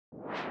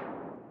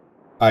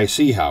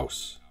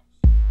iC-Haus.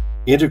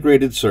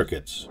 Integrated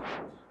circuits.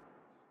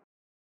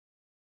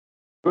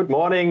 Good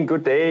morning,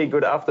 good day,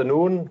 good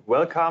afternoon.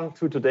 Welcome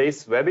to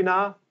today's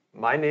webinar.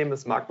 My name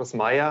is Markus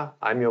Meyer.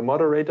 I'm your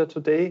moderator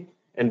today.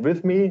 And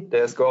with me,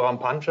 there's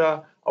Goran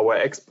Pancha, our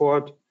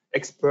expert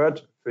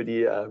for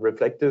the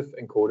reflective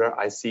encoder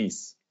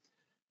iCs.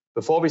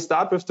 Before we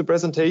start with the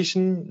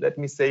presentation, let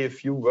me say a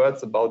few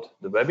words about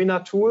the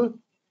webinar tool.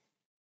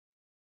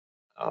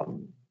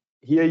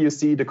 Here you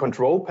see the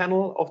control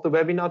panel of the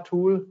webinar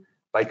tool.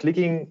 By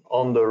clicking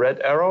on the red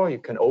arrow, you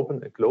can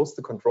open and close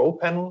the control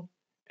panel.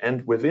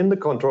 And within the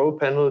control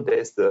panel,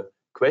 there's the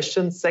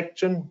questions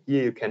section.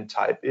 Here you can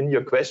type in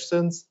your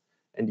questions,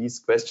 and these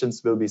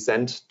questions will be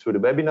sent to the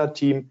webinar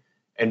team,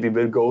 and we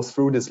will go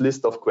through this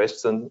list of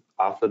questions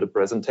after the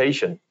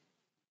presentation.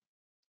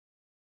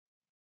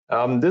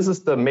 This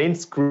is the main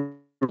screen.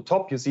 On the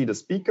top, you see the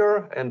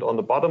speaker, and on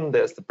the bottom,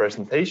 there's the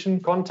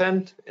presentation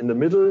content. In the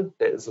middle,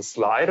 there is a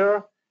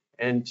slider,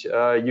 and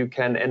you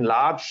can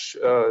enlarge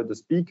the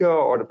speaker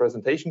or the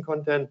presentation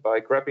content by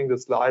grabbing the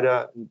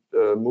slider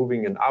and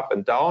moving it up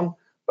and down.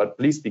 But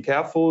please be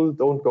careful,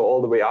 don't go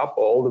all the way up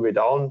or all the way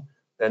down,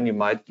 then you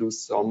might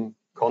lose some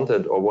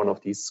content or one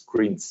of these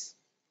screens.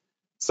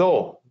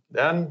 So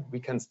then we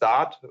can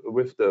start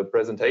with the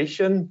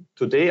presentation.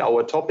 Today,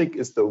 our topic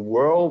is the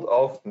world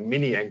of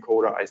mini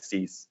encoder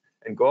ICs.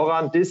 And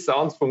Goran, this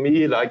sounds for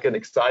me like an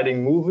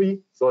exciting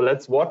movie. So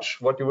let's watch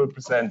what you will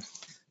present.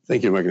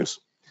 Thank you, Markus.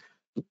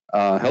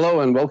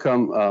 Hello and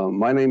welcome.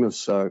 My name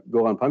is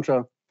Goran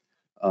Pancha.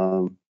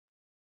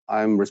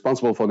 I'm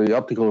responsible for the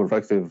optical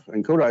reflective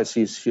encoder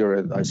ICs here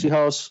at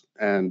iC-Haus.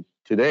 And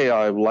today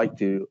I would like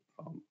to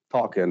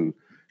talk and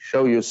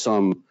show you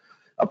some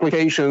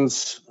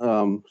applications,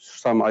 some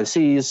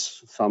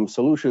ICs, some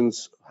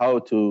solutions, how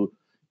to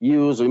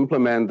use or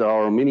implement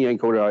our mini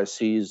encoder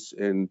ICs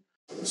in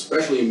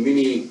especially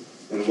mini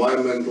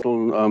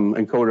environmental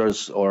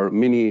encoders or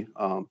mini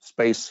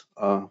space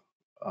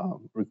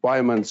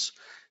requirements.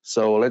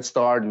 So let's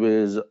start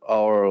with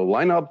our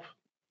lineup.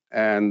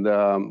 And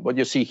what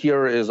you see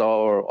here is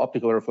our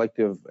optical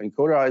reflective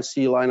encoder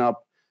IC lineup,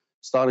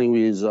 starting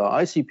with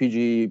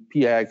IC-PG,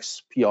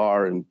 PX,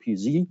 PR, and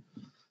PZ.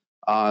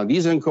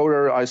 These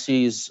encoder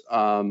ICs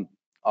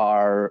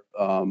are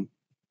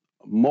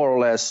more or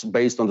less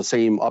based on the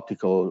same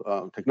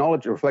optical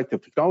technology,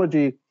 reflective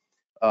technology,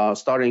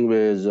 starting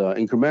with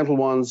incremental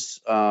ones,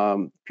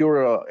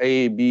 pure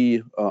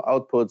A/B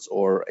outputs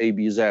or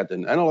A/B/Z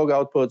and analog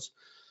outputs,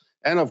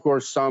 and of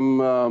course some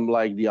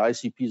like the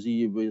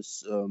IC-PZ with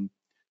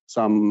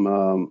some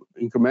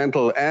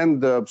incremental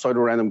and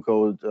pseudo-random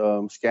code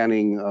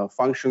scanning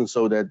functions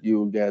so that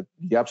you get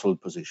the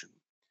absolute position.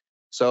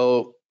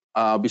 So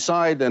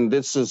beside, and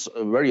this is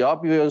very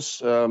obvious,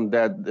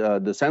 that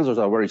the sensors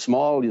are very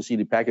small. You see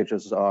the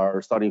packages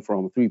are starting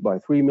from 3 by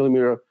 3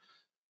 millimeter.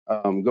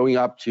 Going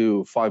up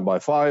to 5 by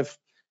 5.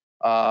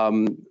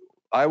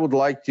 I would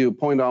like to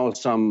point out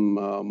some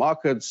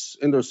markets,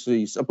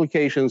 industries,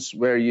 applications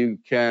where you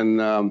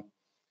can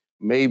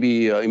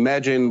maybe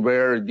imagine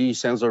where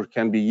these sensors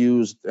can be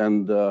used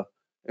and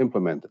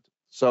implemented.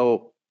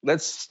 So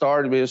let's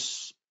start with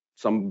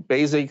some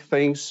basic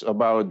things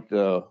about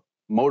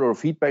motor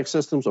feedback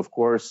systems. Of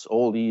course,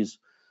 all these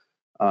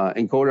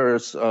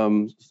encoders,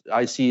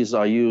 ICs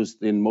are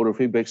used in motor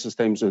feedback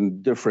systems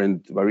in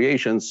different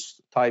variations,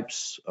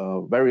 types,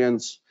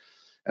 variants.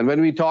 And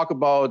when we talk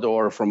about,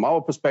 or from our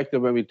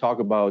perspective, when we talk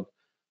about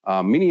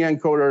mini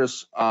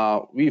encoders,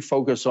 we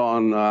focus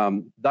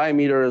on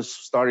diameters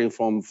starting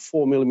from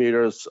 4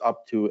 millimeters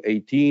up to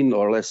 18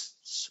 or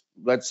less,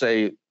 let's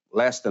say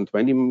less than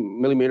 20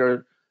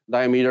 millimeter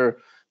diameter.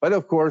 But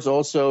of course,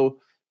 also,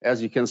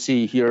 as you can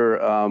see here,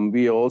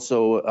 we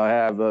also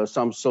have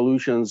some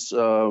solutions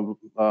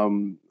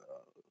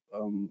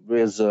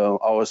with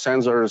our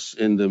sensors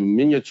in the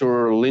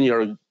miniature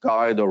linear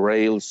guide or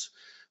rails,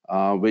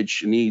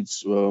 which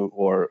needs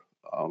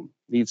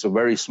needs a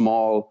very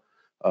small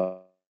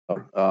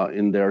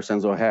in their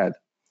sensor head.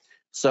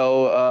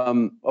 So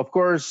of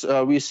course,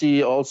 we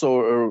see also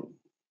a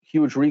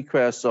huge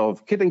request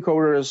of kit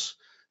encoders,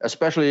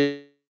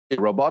 especially in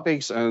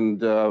robotics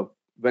and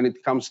when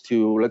it comes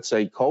to, let's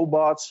say,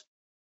 cobots,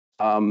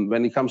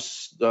 when it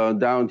comes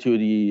down to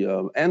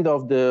the end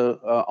of the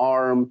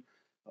arm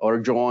or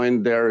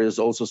joint, there is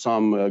also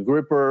some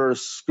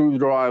grippers,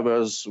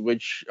 screwdrivers,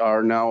 which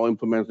are now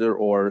implemented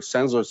or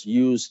sensors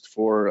used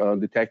for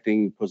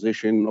detecting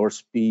position or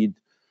speed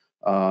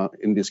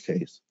in this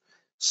case.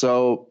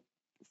 So,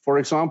 for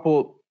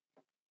example,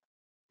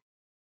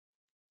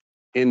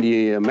 in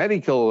the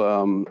medical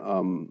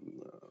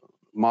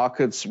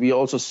markets, we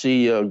also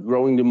see a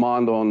growing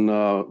demand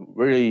on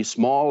really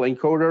small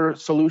encoder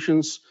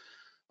solutions,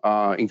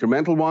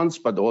 incremental ones,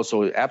 but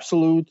also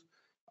absolute.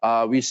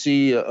 We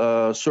see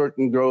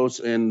certain growth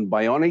in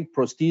bionic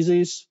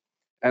prostheses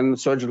and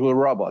surgical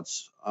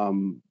robots,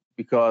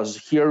 because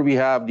here we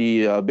have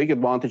the big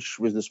advantage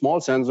with the small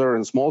sensor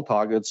and small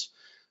targets,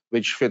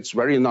 which fits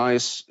very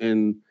nice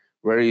in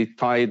very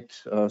tight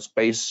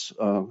space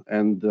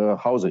and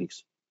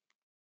housings.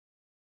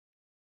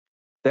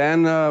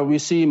 Then we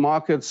see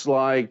markets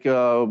like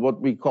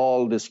what we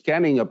call the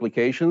scanning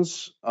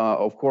applications.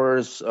 Of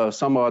course,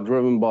 some are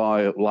driven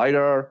by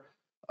LiDAR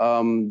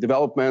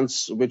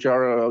developments, which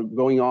are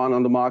going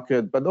on the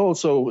market, but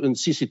also in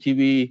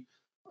CCTV,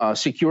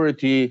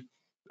 security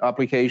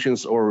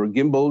applications or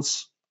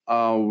gimbals,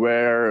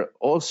 where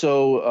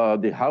also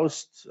the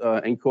housed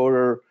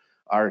encoder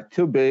are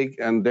too big,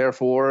 and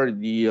therefore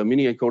the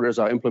mini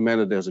encoders are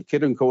implemented as a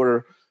kit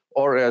encoder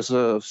or as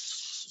a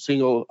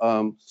single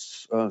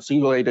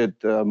singulated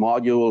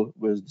module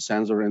with the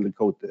sensor and the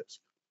code disk.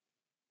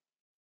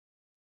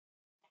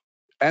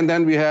 And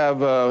then we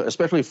have,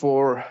 especially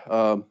for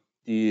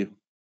the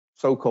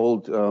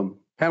so-called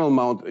panel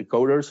mount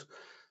encoders,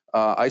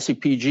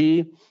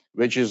 IC-PG,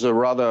 which is a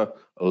rather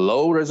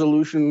low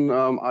resolution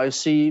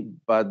IC,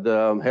 but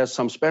has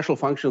some special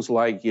functions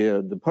like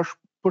the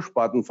push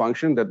button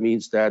function. That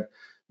means that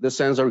the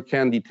sensor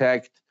can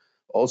detect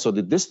also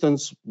the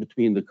distance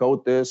between the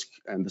code disk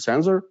and the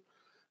sensor.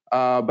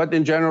 But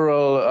in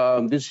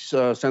general, these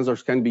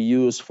sensors can be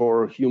used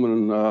for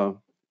human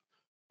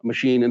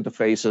machine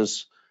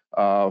interfaces,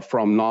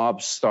 from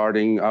knobs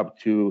starting up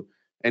to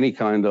any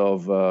kind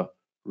of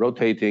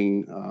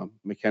rotating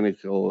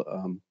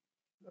mechanical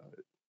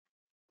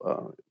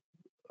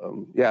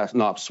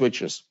knob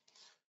switches.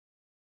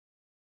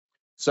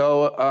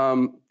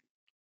 So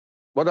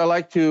what I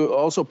like to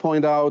also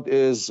point out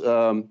is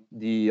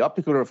the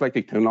optical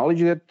reflective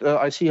technology that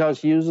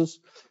iC-Haus uses.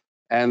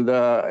 And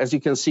as you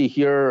can see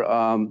here,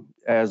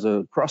 as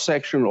a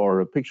cross-section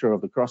or a picture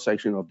of the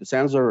cross-section of the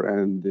sensor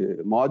and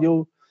the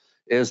module,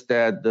 is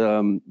that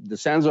the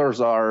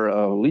sensors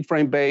are lead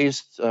frame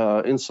based.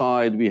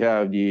 Inside we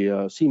have the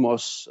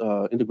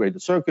CMOS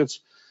integrated circuits.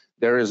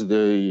 There is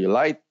the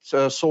light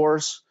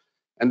source.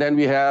 And then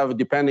we have,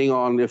 depending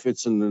on if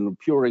it's in a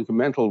pure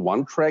incremental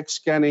one-track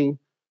scanning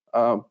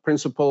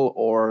principle,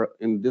 or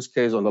in this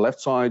case on the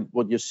left side,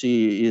 what you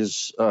see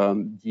is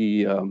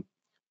the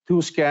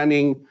two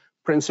scanning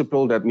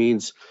principle. That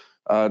means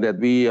that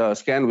we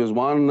scan with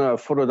one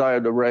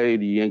photodiode array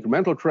the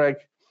incremental track,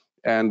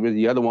 and with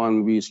the other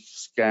one we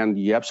scan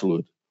the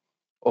absolute.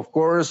 Of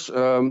course,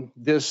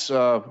 this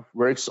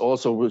works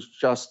also with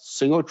just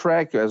single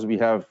track, as we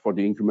have for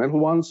the incremental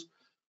ones,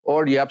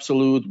 or the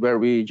absolute, where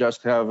we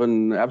just have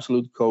an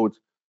absolute code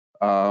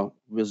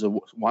with a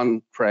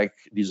one-track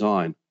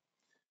design.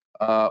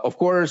 Of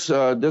course,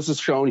 this is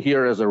shown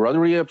here as a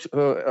rotary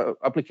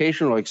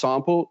application or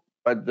example,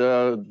 but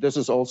this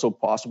is also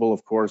possible,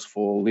 of course,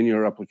 for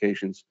linear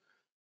applications,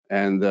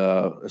 and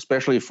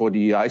especially for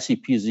the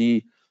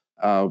IC-PZ,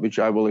 which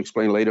I will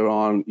explain later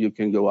on. You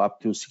can go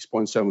up to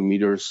 6.7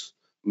 meters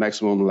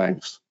maximum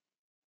length.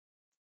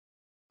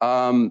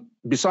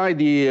 Beside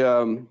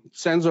the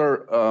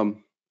sensor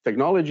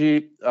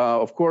technology,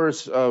 of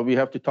course, we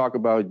have to talk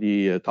about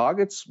the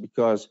targets,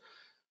 because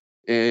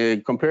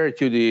compared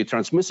to the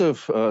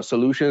transmissive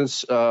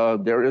solutions,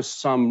 there is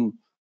some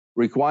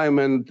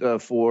requirement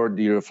for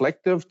the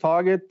reflective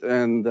target,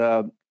 and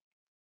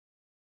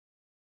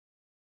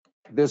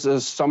this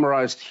is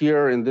summarized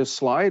here in this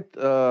slide.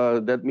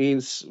 That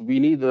means we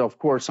need, of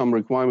course, some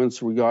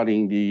requirements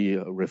regarding the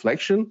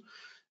reflection,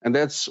 and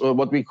that's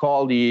what we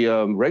call the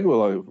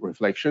regular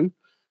reflection.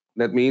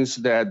 That means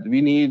that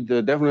we need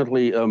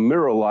definitely a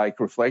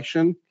mirror-like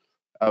reflection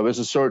with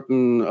a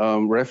certain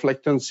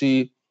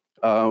reflectancy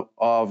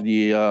of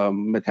the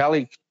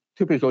metallic,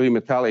 typically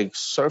metallic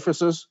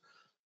surfaces.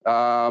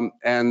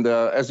 And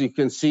as you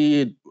can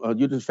see,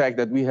 due to the fact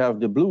that we have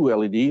the blue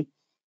LED,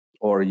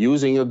 or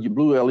using a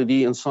blue LED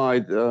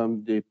inside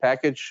the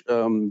package,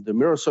 the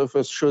mirror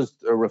surface should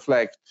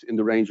reflect in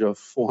the range of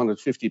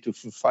 450 to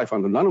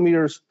 500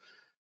 nanometers,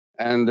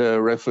 and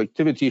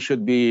reflectivity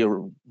should be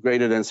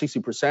greater than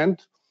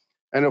 60%.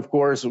 And of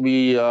course,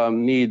 we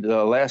need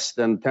less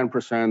than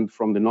 10%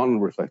 from the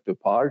non-reflective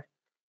part.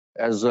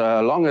 As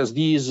long as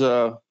these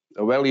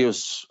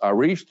values are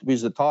reached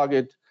with the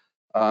target,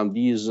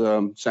 these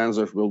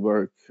sensors will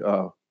work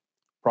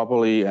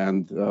properly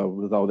and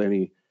without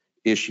any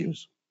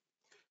issues.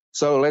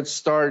 So let's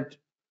start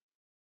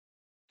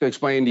to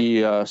explain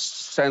the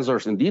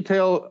sensors in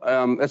detail.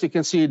 As you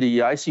can see, the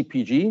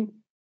IC-PG,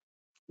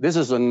 this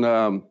is an,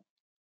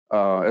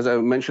 as I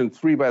mentioned,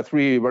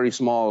 3x3 very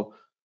small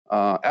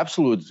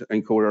absolute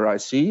encoder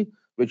IC,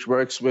 which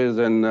works with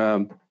an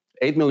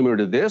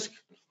 8mm disc.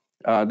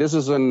 This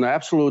is an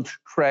absolute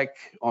track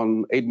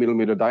on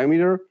 8mm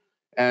diameter,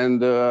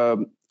 and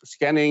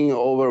scanning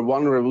over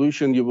one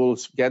revolution, you will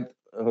get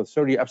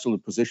 30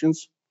 absolute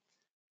positions.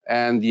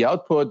 And the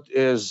output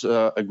is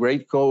a gray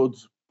code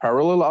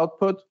parallel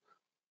output.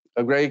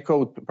 A gray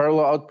code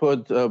parallel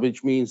output,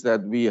 which means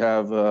that we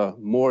have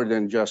more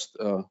than just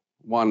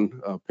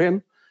one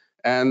pin.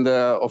 And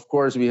of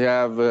course, we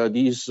have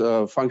these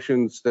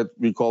functions that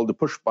we call the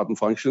push button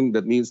function.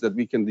 That means that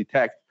we can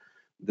detect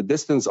the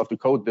distance of the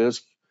code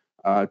disk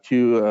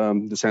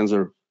to the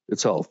sensor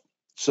itself.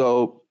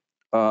 So,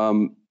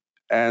 one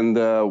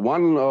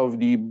of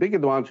the big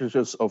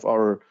advantages of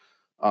our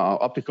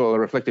optical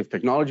reflective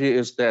technology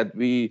is that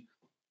we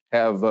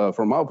have,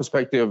 from our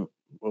perspective,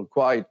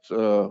 quite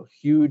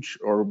huge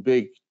or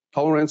big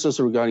tolerances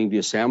regarding the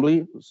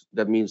assembly.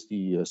 That means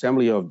the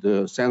assembly of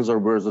the sensor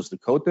versus the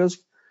code disk.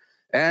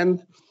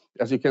 And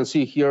as you can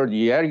see here,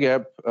 the air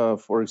gap,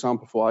 for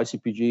example, for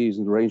ICPG is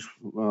in the range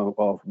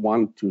of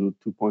 1 to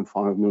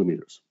 2.5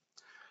 millimeters.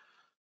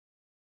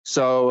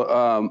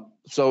 So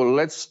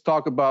let's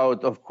talk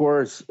about, of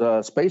course,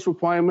 space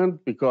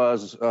requirement,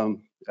 because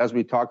as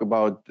we talk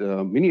about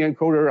mini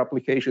encoder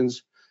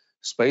applications,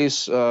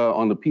 space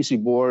on the PC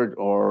board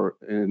or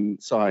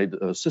inside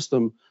a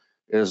system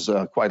is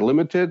quite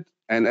limited.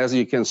 And as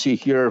you can see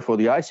here for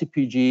the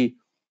ICPG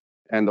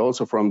and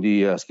also from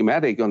the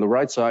schematic on the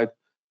right side,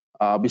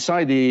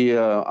 beside the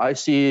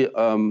IC-PG,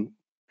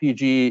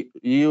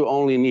 you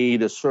only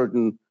need a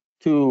certain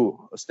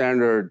 2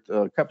 standard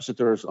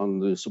capacitors on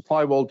the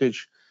supply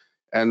voltage,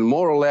 and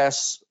more or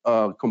less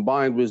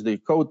combined with the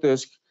code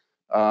disk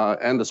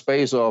and the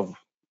space of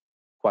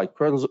quite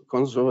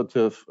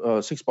conservative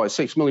 6 by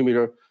 6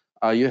 millimeter,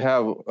 you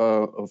have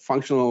a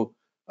functional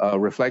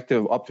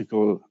reflective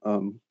optical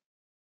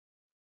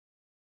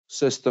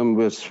system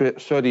with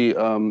 30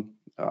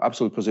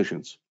 absolute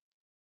positions.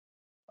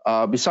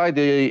 Beside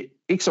the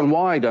X and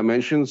Y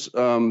dimensions,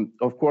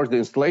 of course, the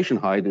installation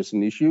height is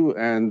an issue.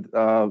 And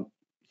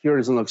here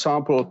is an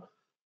example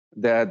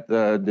that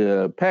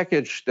the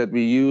package that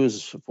we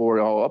use for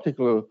our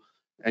optical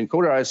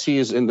encoder IC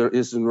is in the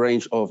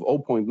range of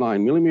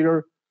 0.9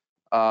 millimeter.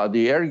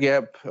 The air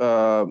gap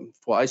for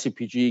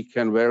ICPG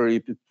can vary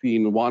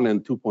between 1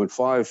 and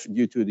 2.5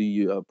 due to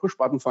the push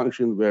button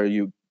function, where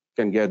you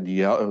can get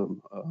the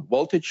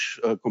voltage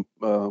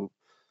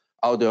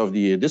out of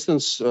the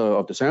distance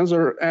of the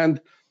sensor. And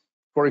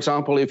for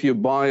example, if you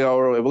buy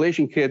our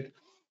evaluation kit,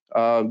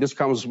 this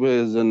comes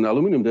with an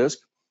aluminum disc,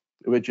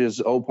 which is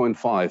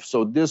 0.5.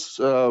 So this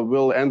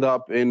will end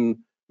up in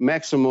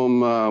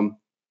maximum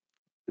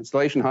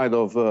installation height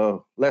of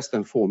less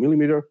than 4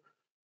 millimeter.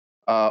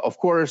 Of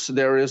course,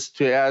 there is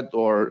to add,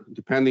 or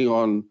depending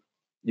on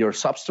your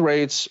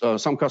substrates,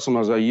 some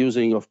customers are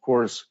using, of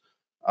course,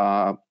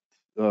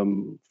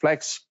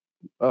 flex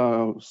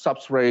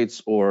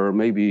substrates or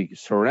maybe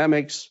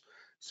ceramics.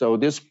 So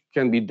this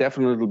can be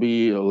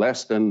definitely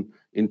less than,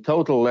 in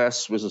total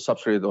less, with a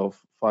substrate of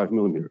 5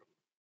 millimeter.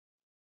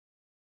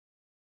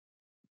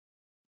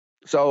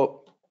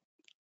 So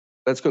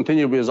let's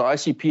continue with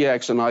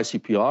ICPX and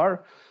ICPR.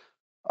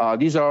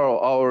 These are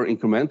our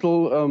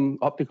incremental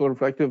optical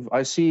reflective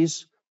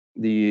ICs.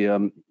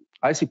 The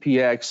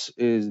ICPX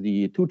is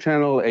the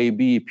 2-channel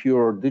AB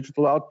pure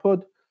digital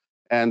output,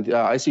 and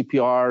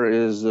ICPR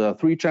is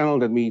 3-channel.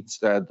 That means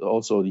that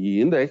also the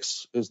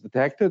index is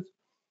detected.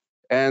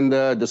 And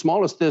the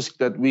smallest disk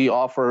that we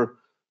offer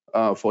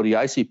for the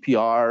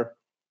ICPR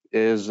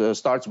is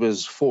starts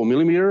with 4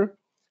 millimeter,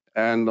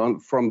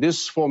 and from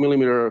this 4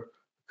 millimeter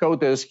code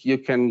disk, you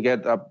can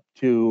get up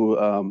to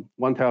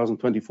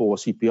 1024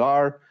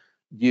 CPR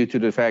due to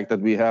the fact that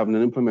we have an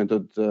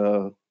implemented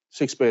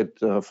 6-bit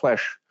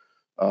flash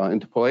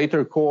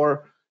interpolator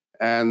core,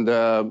 and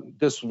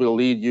this will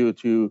lead you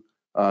to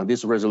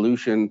this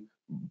resolution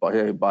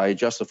by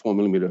just a 4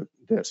 millimeter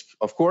disk.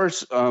 Of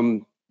course,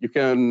 you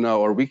can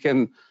or we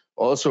can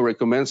also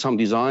recommend some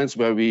designs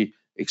where we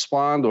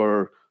expand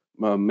or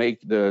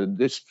make the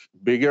disk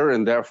bigger,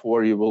 and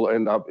therefore you will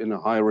end up in a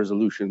higher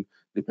resolution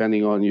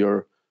depending on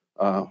your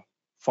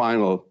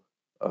final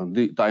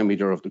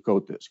diameter of the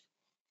code disk.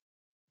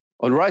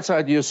 On the right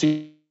side, you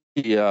see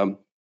the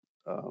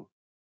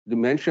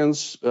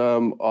dimensions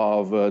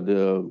of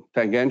the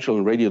tangential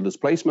and radial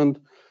displacement,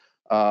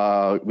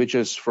 which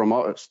is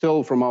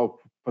still from our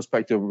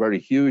perspective very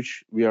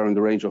huge. We are in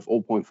the range of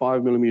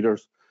 0.5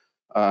 millimeters,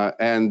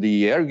 and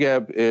the air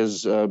gap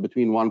is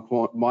between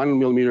 1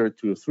 millimeter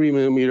to 3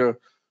 millimeter,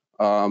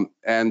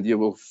 and you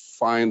will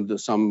find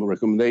some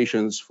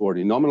recommendations for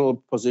the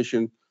nominal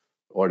position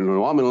or the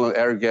nominal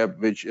air gap,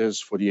 which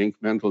is for the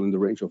incremental in the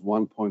range of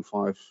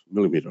 1.5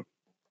 millimeter.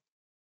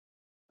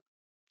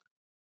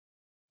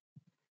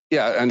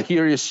 Yeah, and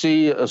here you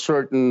see a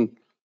certain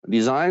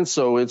design,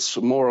 so it's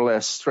more or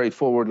less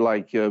straightforward,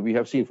 like we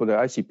have seen for the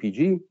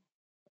ICPG.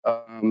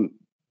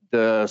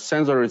 The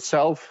sensor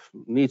itself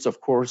needs, of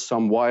course,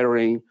 some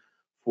wiring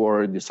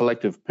for the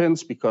selective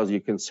pins, because you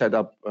can set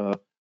up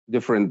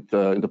different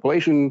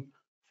interpolation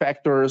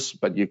factors,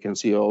 but you can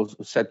see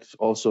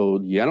also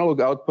the analog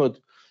output.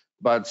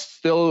 But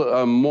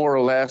still, more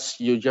or less,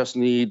 you just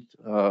need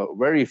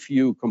very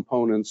few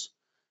components.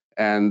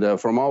 And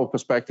from our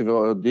perspective,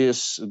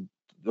 this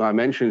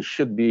dimension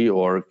should be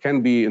or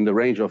can be in the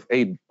range of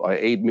 8 by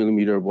 8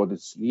 millimeter, what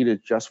is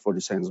needed just for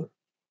the sensor.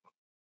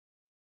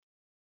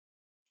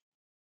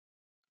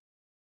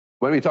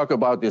 When we talk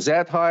about the Z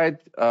height,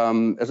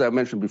 as I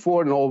mentioned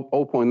before,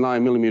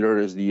 0.9 millimeter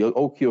is the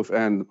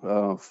OQFN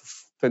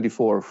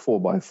 24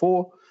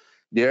 4x4.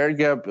 The air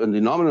gap and the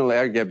nominal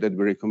air gap that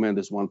we recommend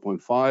is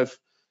 1.5.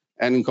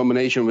 And in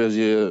combination with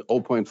the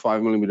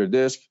 0.5 millimeter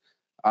disc,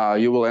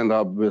 you will end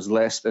up with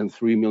less than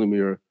 3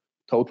 millimeter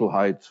total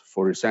height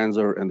for the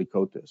sensor and the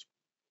code disk.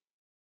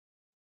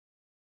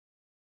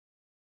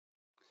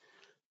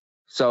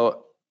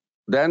 So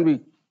then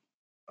we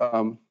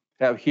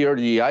have here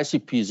the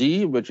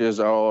ICPZ, which is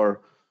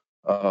our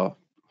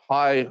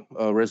high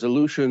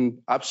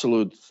resolution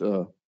absolute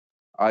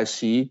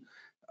IC,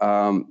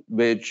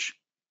 which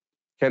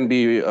can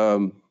be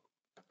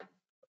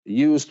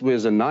used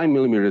with a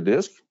 9mm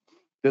disc.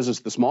 This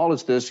is the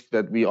smallest disc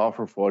that we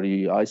offer for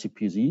the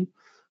ICPZ.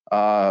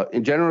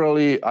 In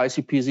generally,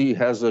 ICPZ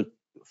has a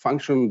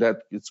function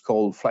that it's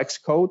called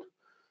FlexCode,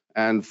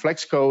 and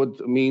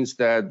FlexCode means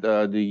that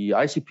the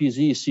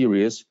ICPZ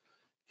series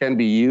can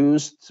be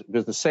used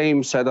with the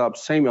same setup,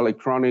 same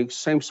electronics,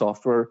 same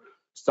software,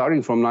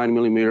 starting from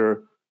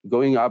 9mm,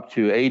 going up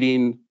to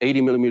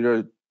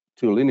 80mm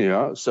to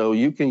linear. So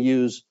you can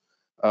use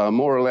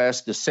more or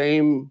less the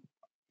same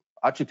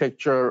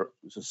architecture,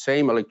 the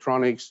same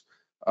electronics,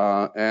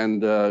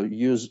 and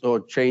use or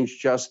change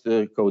just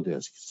the code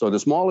disk. So the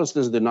smallest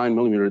is the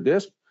 9mm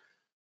disk.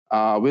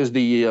 With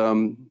the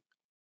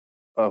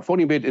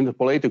 40-bit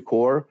interpolator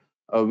core,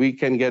 we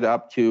can get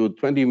up to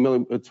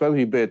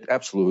 20-bit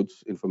absolute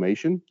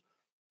information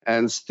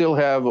and still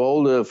have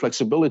all the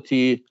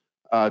flexibility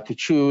to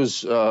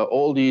choose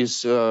all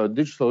these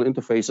digital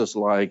interfaces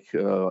like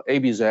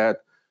ABZ,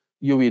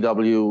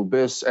 UVW,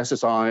 BIS,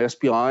 SSI,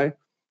 SPI,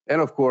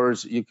 and of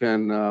course, you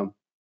can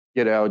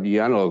get out the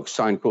analog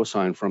sine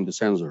cosine from the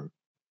sensor.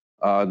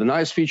 The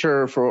nice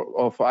feature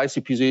of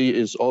ICPZ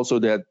is also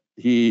that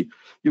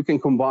you can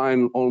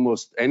combine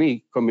almost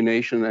any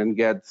combination and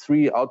get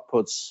 3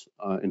 outputs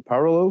in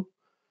parallel.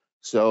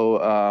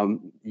 So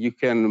you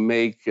can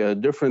make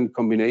different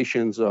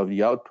combinations of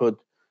the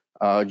output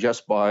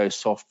just by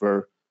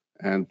software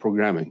and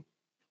programming.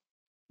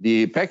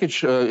 The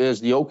package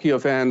is the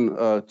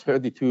OQFN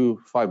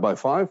 32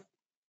 5x5.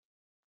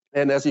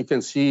 And as you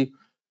can see,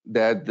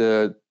 that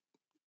the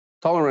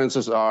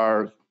tolerances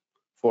are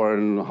for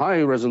a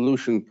high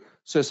resolution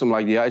system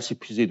like the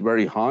ICPZ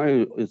very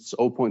high. It's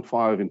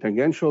 0.5 in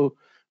tangential,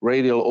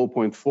 radial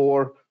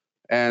 0.4,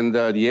 and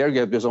the air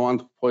gap is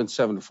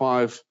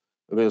 1.75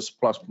 with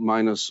plus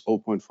minus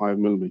 0.5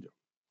 millimeter.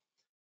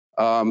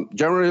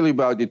 Generally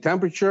about the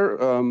temperature,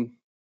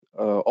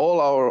 all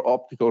our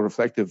optical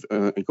reflective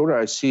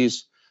encoder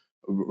ICs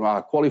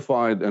are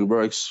qualified and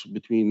works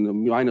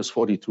between minus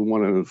 40 to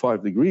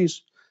 105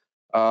 degrees.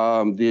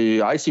 The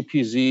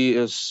ICPZ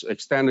is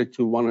extended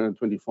to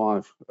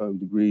 125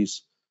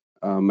 degrees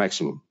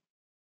maximum.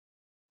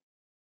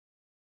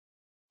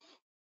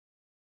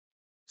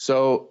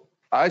 So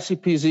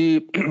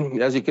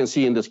ICPZ, as you can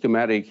see in the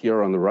schematic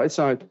here on the right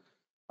side,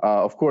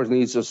 of course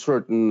needs a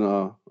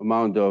certain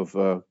amount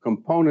of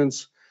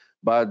components,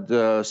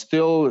 but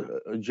still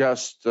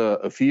just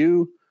a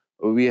few.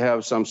 We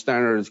have some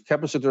standard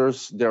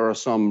capacitors, there are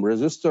some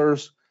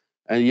resistors,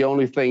 and the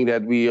only thing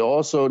that we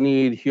also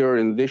need here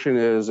in addition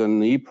is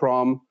an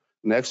EEPROM,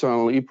 an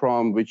external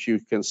EEPROM, which you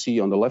can see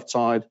on the left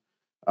side,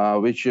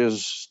 which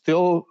is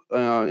still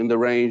in the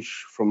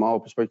range from our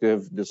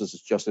perspective. This is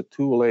just a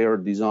 2-layer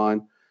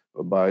design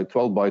by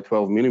 12 by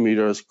 12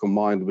 millimeters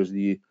combined with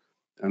the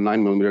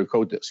 9mm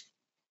code disk.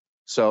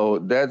 So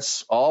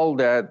that's all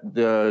that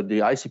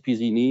the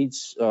ICPZ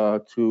needs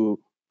to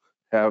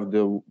have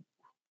the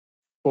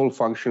full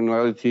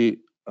functionality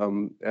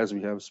as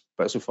we have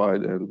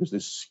specified and with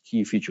these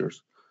key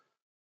features.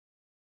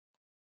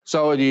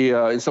 So the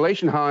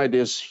installation height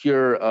is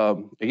here,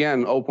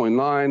 again,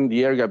 0.9.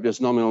 The air gap is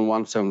nominal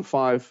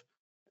 175.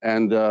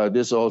 And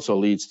this also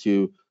leads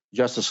to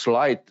just a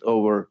slight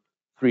over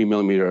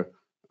 3mm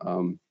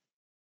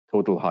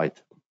total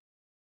height.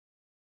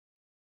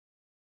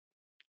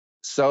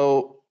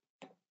 So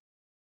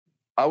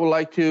I would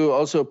like to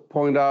also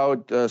point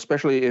out,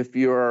 especially if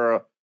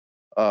you're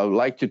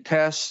like to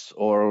test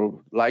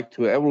or like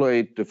to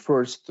evaluate the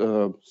first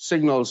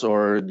signals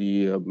or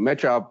the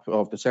matchup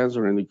of the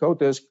sensor and the code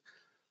disk,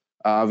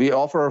 we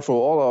offer for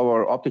all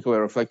our optical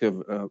reflective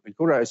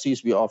encoder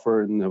ICs, we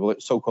offer a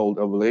so-called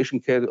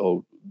evaluation kit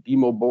or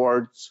demo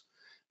boards,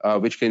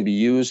 which can be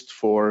used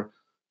for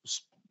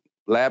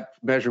lab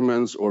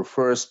measurements or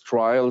first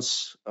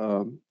trials.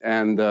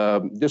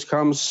 This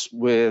comes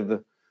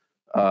with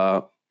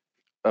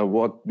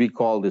what we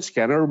call the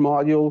scanner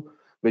module,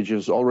 which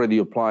is already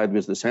applied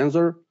with the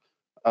sensor,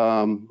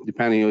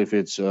 depending if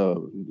it's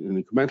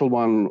an incremental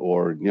one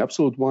or the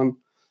absolute one.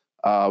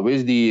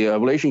 With the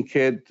evaluation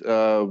kit,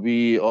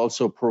 we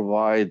also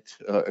provide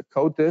a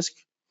code disk,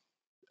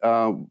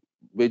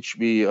 which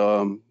we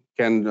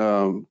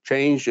can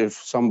change if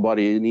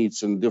somebody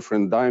needs a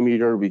different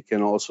diameter. We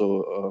can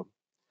also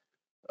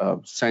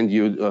send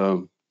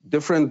you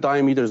different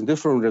diameters,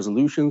 different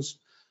resolutions.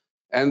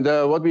 And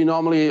what we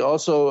normally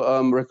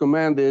also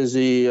recommend is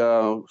the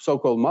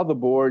so-called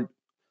motherboard,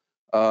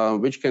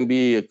 which can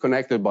be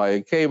connected by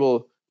a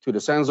cable to the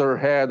sensor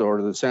head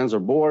or the sensor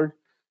board.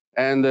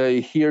 And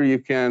here you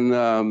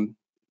can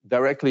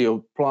directly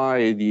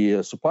apply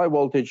the supply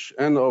voltage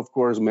and, of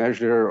course,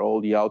 measure all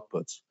the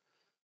outputs.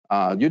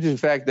 Due to the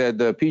fact that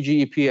the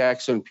PG,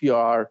 PX, and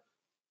PR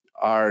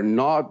are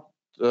not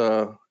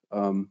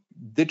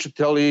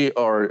digitally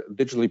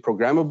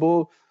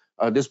programmable,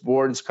 this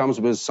board comes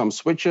with some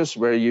switches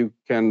where you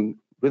can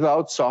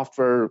without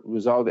software,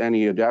 without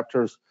any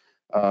adapters,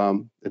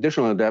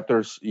 additional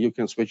adapters, you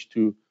can switch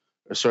to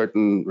a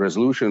certain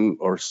resolution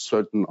or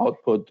certain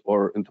output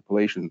or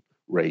interpolation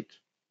rate.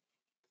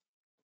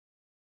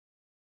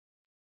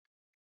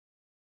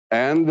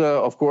 And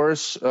of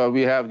course,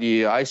 we have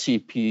the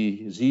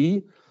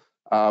ICPZ.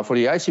 For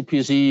the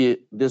ICPZ,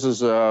 this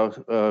is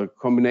a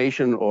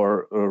combination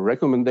or a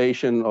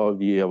recommendation of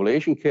the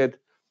evaluation kit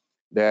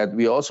that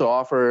we also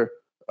offer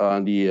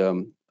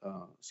the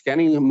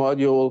scanning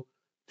module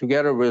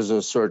together with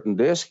a certain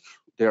disk.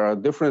 There are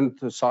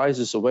different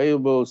sizes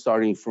available,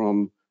 starting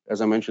from,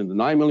 as I mentioned, the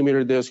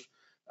 9mm disk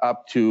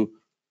up to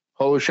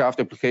whole shaft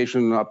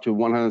application up to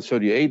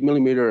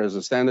 138mm as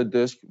a standard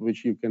disk,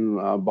 which you can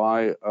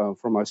buy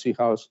from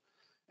iC-Haus.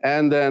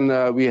 And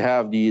then we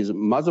have these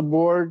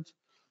motherboard,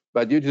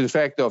 but due to the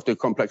fact of the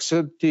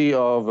complexity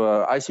of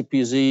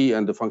ICPZ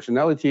and the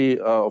functionality,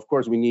 of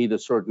course, we need a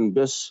certain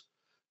BIS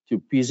to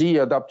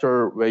PZ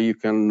adapter where you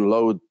can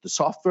load the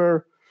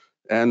software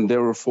and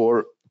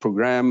therefore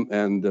program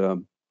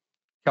and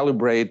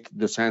calibrate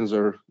the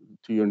sensor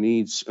to your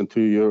needs and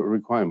to your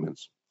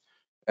requirements.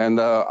 And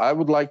I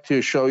would like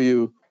to show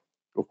you,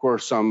 of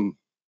course, some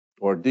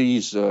or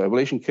these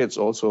evaluation kits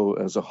also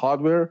as a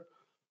hardware.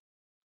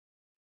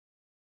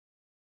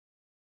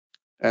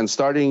 And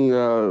starting,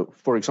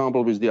 for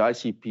example, with the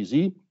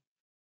ICPZ,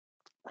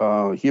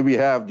 here we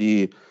have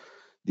the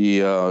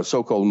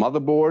so-called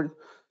motherboard,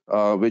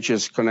 which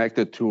is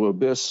connected to a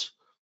BIS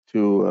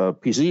to a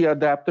PZ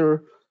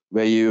adapter,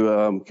 where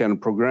you can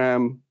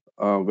program,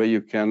 where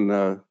you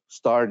can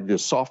start the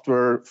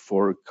software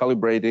for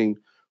calibrating,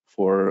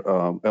 for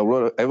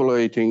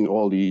evaluating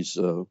all these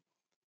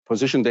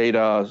position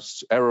data,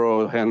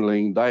 error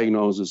handling,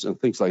 diagnosis, and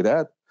things like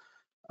that.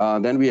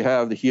 Then we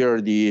have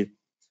here the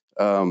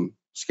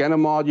scanner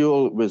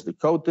module with the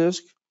code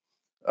disk,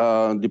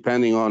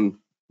 depending on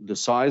the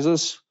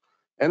sizes.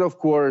 And of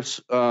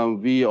course,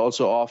 we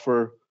also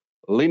offer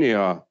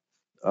linear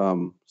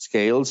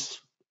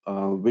scales,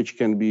 which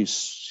can be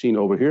seen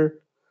over here.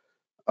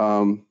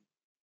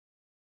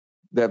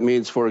 That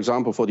means, for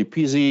example, for the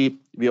PZ,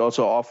 we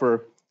also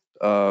offer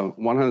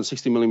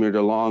 160mm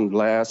long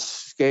glass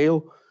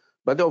scale.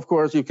 But of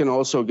course, you can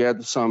also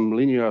get some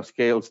linear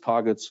scales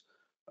targets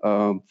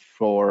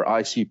for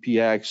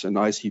ICPX and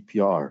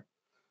ICPR.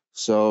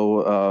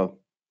 So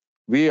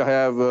we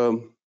have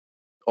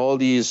all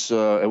these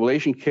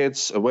evaluation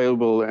kits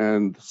available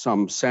and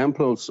some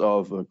samples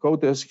of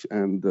code disks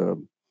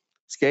and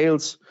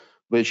scales,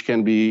 which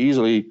can be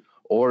easily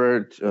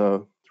ordered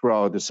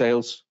throughout the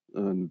sales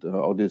and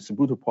our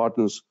distributor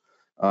partners,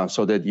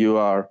 so that you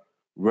are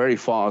very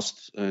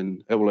fast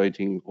in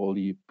evaluating all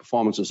the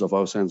performances of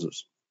our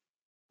sensors.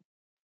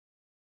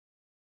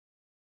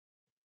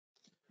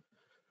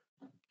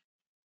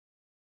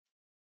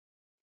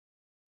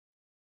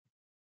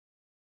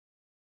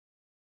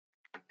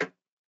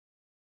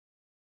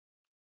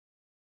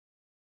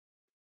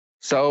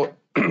 So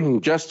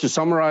just to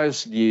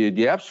summarize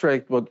the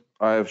abstract, what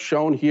I've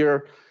shown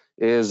here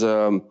is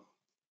the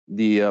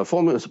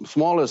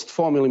smallest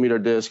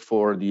 4mm disk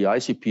for the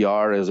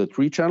ICPR as a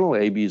 3-channel,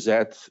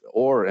 ABZ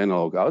or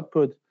analog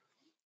output.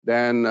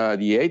 Then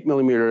the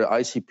 8mm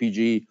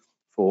ICPG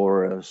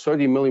for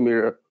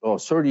 30mm or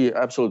 30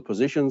 absolute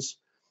positions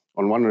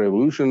on 1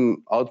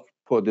 revolution.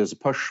 Output is a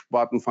push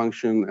button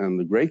function and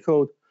the gray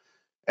code.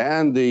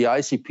 And the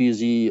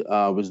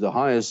ICPZ with the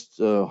highest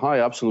high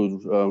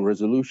absolute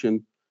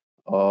resolution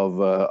of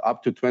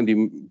up to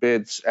 20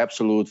 bits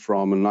absolute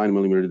from a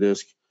 9mm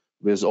disk,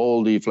 with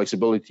all the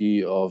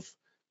flexibility of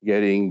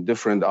getting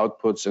different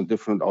outputs and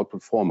different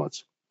output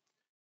formats.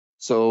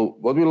 So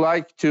what we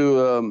like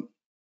to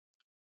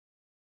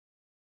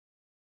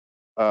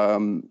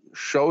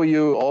show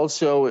you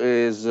also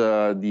is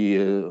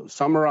the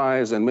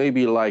summarize and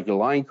maybe like a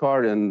line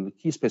card and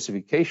key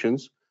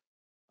specifications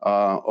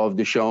of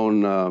the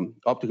shown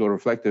optical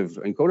reflective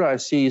encoder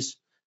ICs.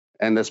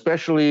 And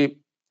especially,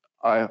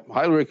 I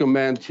highly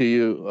recommend to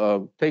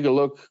you take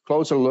a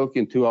closer look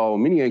into our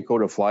mini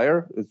encoder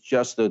flyer. It's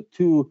just a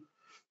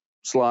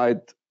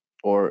 2-slide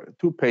or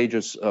 2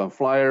 pages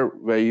flyer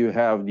where you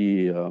have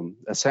the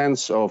a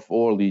sense of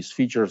all these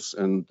features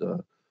and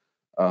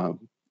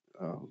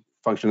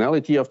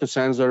functionality of the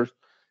sensor.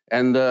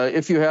 And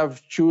if you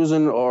have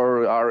chosen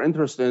or are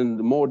interested in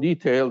more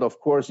detailed, of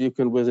course, you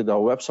can visit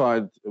our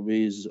website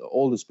with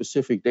all the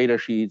specific data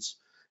sheets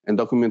and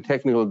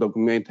technical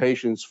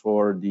documentations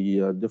for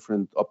the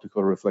different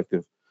optical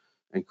reflective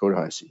encoder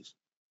ICs.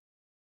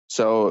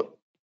 So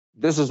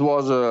this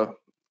was a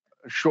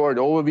short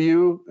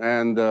overview,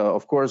 and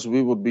of course,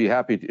 we would be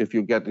happy if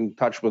you get in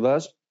touch with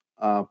us.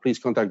 Please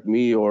contact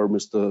me or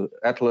Mr.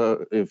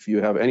 Adler if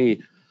you have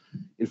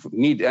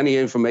need any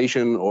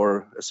information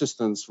or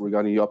assistance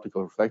regarding the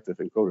optical reflective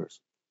encoders.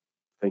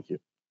 Thank you.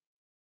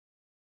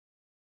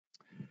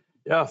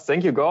 Yeah,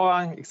 thank you,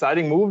 Goran.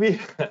 Exciting movie.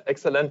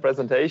 Excellent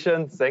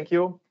presentation. Thank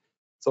you.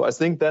 So I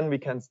think then we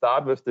can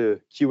start with the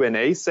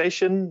Q&A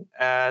session,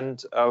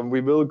 and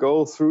we will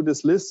go through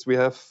this list. We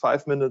have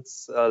 5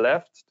 minutes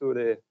left to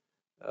the,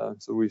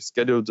 so we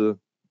scheduled the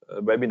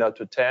webinar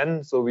to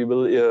 10. So we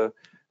will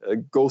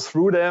go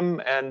through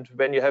them, and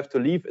when you have to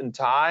leave in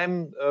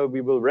time,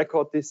 we will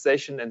record this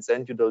session and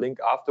send you the link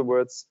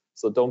afterwards.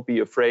 So don't be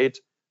afraid.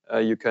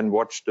 You can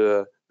watch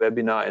the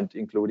webinar and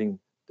including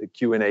the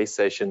Q&A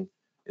session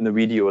in the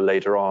video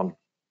later on.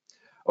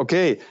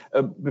 Okay,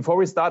 before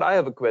we start, I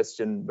have a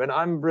question. When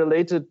I'm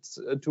related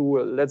to,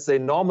 let's say,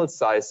 normal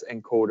size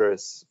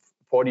encoders,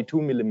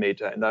 42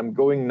 millimeter, and I'm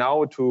going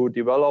now to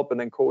develop an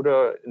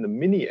encoder in the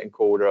mini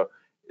encoder,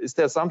 is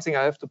there something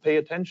I have to pay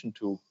attention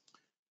to?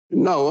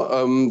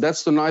 No,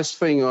 that's the nice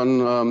thing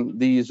on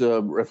these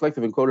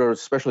reflective encoders,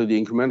 especially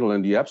the incremental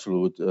and the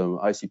absolute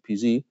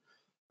ICPZ.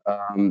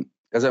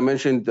 As I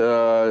mentioned,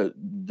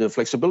 the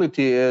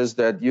flexibility is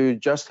that you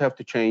just have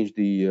to change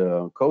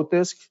the code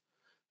disk.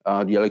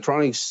 The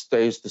electronics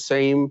stays the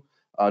same.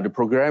 The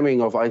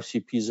programming of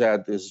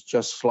ICPZ is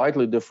just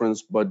slightly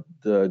different, but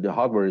the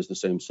hardware is the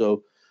same.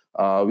 So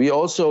we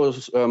also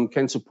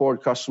can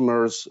support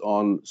customers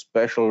on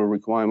special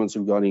requirements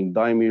regarding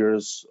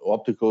diameters,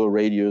 optical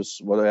radius,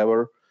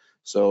 whatever.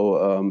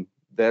 So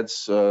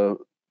that's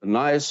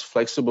nice,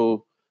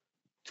 flexible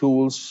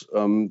tools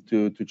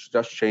to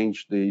just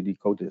change the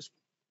code disk.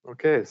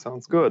 Okay,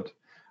 sounds good.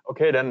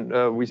 Okay, then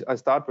I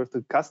start with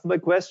the customer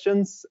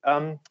questions.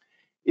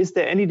 Is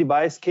there any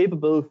device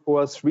capable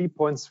for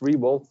 3.3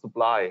 volt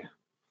supply?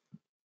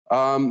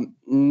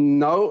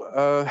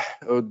 No,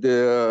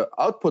 the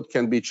output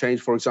can be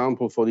changed. For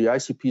example, for the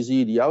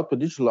ICPZ, the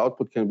digital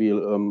output can be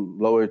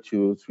lowered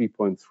to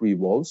 3.3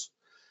 volts.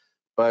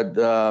 But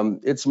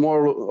it's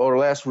more or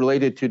less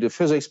related to the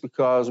physics,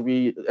 because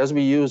as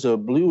we use a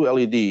blue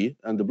LED,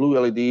 and the blue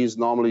LEDs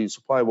normally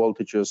supply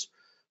voltages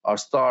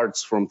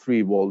starts from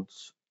 3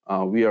 volts.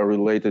 We are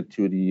related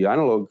to the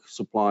analog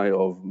supply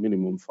of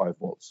minimum 5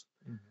 volts.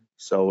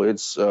 So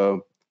it's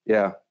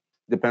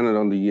dependent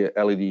on the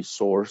LED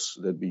source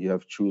that we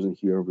have chosen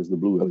here with the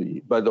blue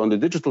LED. But on the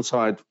digital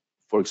side,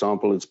 for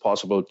example, it's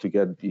possible to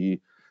get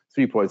the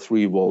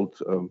 3.3 volt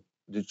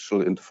digital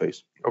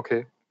interface.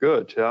 Okay,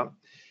 good. Yeah.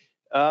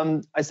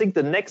 I think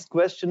the next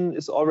question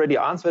is already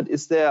answered.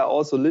 Is there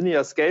also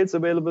linear scales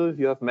available?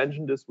 You have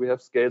mentioned this. We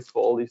have scales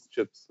for all these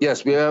chips.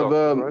 Yes, we have.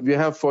 Right? We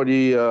have for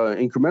the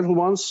incremental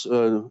ones,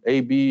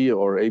 AB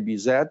or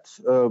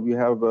ABZ. We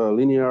have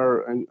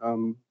linear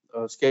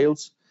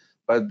scales,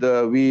 but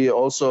we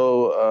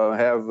also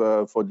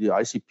have for the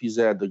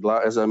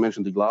ICPZ, as I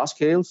mentioned, the glass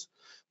scales.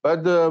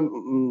 But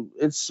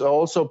it's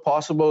also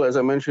possible, as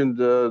I mentioned,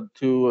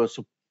 to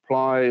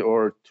supply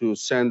or to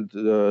send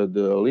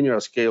the linear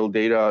scale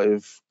data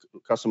if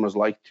customers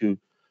like to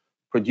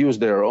produce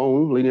their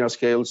own linear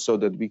scales, so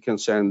that we can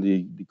send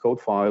the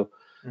code file.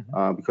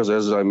 Because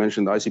as I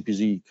mentioned,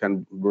 ICPZ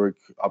can work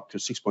up to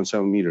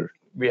 6.7 meters.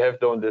 We have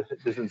done this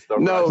in stock.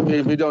 No,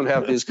 we don't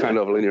have this kind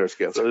of linear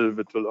scales. It's a little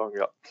bit too long,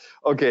 yeah.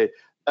 Okay.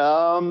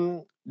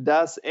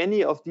 Does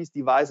any of these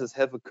devices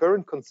have a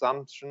current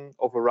consumption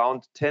of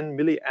around 10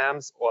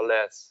 milliamps or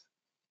less?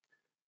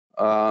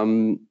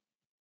 10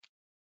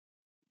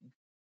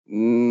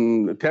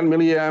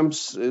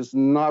 milliamps is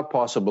not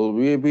possible.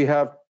 We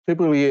have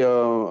typically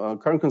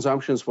current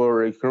consumptions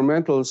for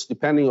incrementals,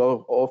 depending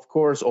of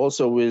course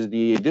also with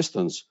the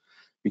distance,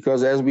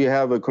 because as we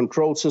have a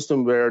control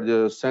system where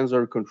the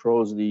sensor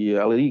controls the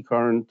LED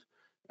current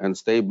and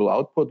stable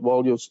output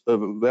values,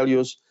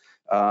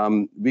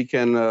 we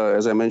can,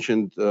 as I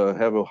mentioned,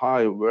 have a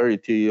high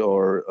variety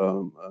or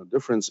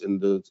difference in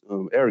the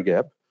air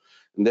gap.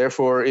 And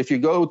therefore, if you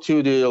go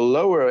to the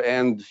lower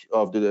end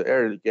of the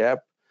air gap,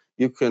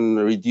 you can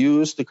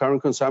reduce the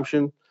current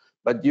consumption,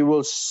 but you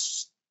will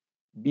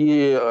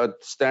be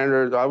at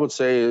standard, I would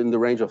say, in the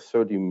range of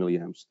 30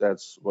 milliamps.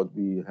 That's what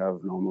we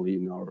have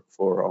normally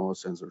for our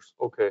sensors.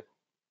 Okay.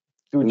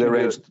 In the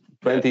range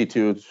 20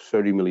 to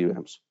 30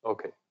 milliamps.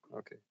 Okay.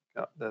 Okay.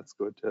 Yeah, that's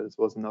good. This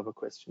was another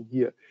question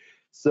here.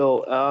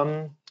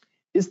 So,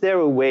 is there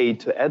a way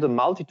to add a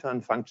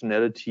multi-turn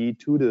functionality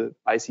to the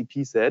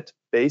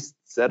ICPZ-based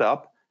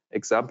setup?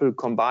 Example,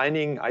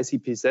 combining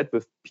ICPZ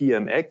with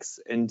PMX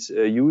and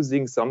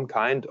using some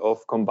kind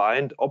of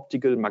combined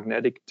optical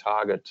magnetic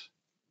target?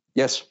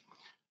 Yes,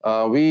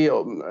 we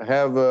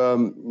have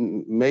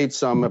made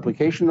some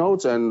application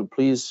notes, and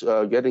please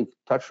get in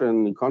touch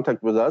and in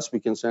contact with us. We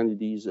can send you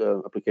these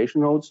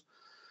application notes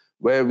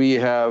where we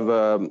have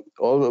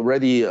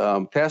already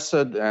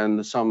tested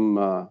and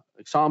some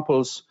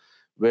examples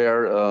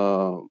where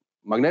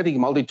magnetic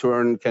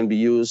multi-turn can be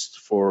used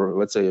for,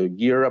 let's say,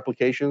 gear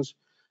applications.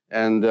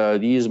 And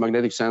these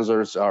magnetic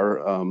sensors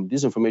are,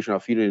 this information are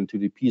fed into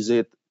the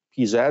PZ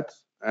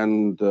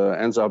and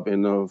ends up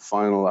in a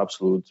final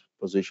absolute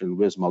position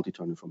with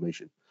multi-turn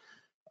information.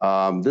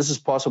 This is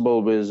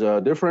possible with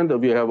different.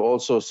 We have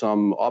also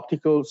some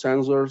optical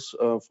sensors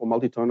for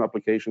multi-turn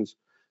applications.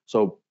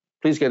 So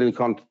please get in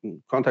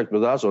contact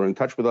with us or in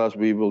touch with us.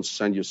 We will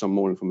send you some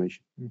more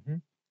information.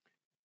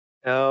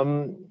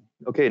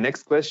 Okay,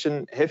 next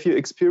question. Have you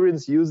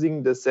experience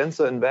using the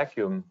sensor in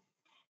vacuum?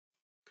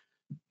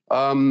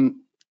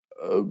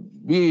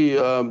 we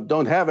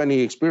don't have any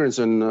experience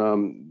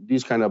in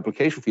these kind of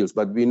application fields,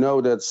 but we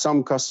know that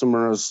some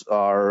customers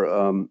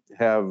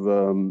have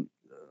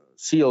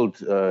sealed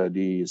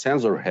the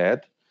sensor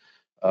head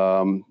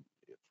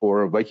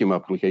for a vacuum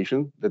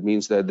application. That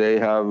means that they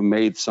have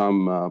made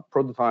some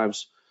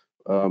prototypes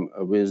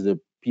with the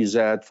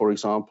PZ, for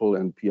example,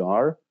 and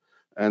PR,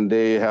 and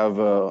they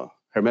have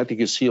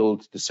hermetically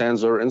sealed the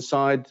sensor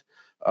inside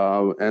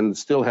and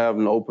still have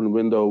an open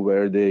window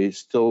where they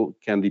still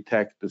can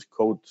detect the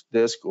code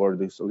disk or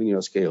the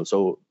linear scale.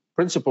 So,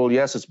 principle,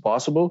 yes, it's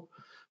possible,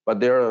 but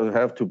there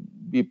have to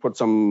be put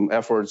some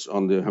efforts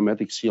on the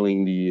hermetic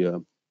sealing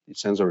the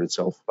sensor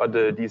itself. But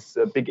this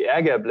big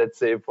air gap, let's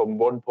say from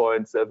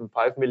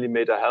 1.75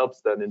 millimeter,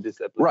 helps then in this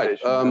application.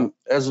 Right.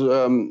 As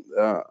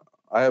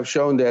I have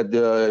shown that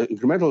the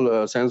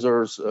incremental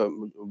sensors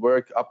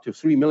work up to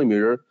 3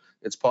 millimeter.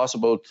 It's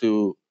possible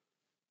to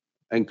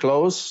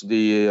enclose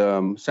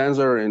the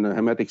sensor in a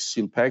hermetic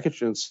sealed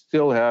package and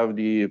still have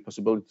the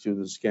possibility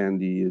to scan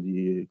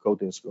the code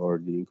disk or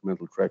the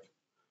incremental track.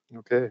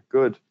 Okay,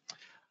 good.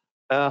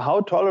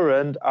 How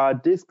tolerant are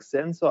disk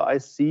sensor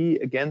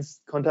IC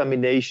against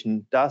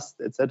contamination,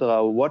 dust,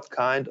 etc.? What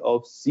kind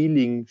of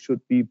sealing should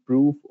be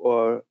proof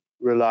or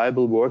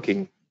reliable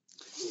working?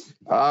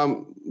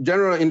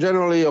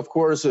 Generally, of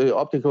course,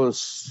 optical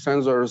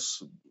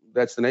sensors,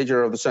 that's the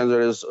nature of the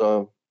sensor, is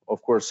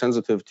of course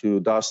sensitive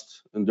to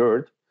dust and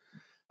dirt.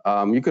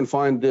 You can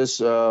find this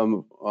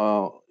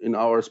in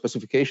our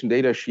specification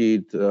data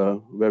sheet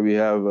where we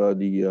have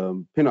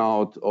the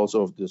pinout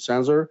also of the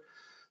sensor,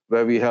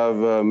 where we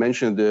have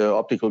mentioned the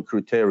optical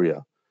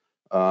criteria.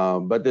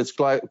 But it's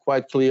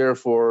quite clear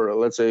for,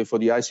 let's say, for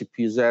the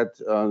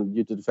ICPZ,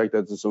 due to the fact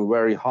that it's a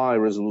very high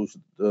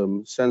resolution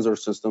sensor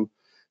system,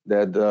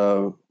 that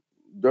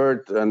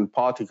dirt and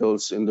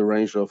particles in the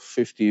range of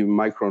 50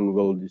 micron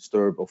will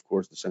disturb, of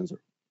course, the sensor.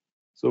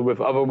 So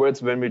with other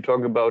words, when we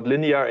talk about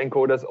linear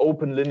encoders,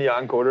 open linear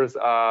encoders,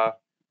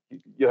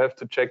 you have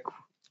to check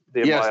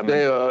the environment.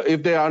 Yes,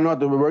 if they are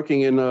not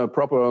working in a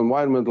proper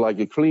environment like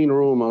a clean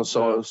room or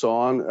so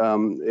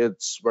on,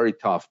 it's very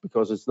tough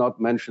because it's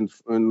not mentioned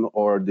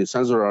or the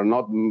sensor are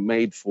not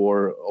made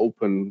for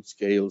open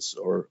scales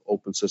or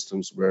open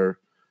systems where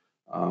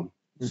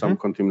some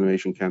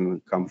contamination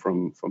can come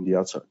from the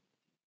outside.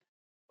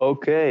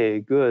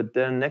 Okay, good.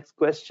 Then next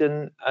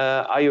question,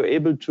 are you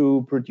able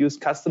to produce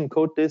custom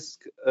code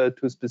disk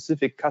to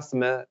specific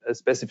customer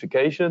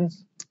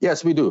specifications?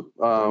 Yes, we do.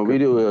 We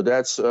do.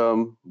 That's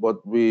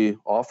what we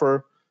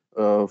offer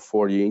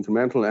for the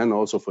incremental and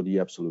also for the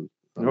absolute.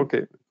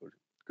 Okay,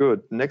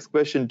 good. Next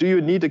question, do you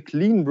need a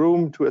clean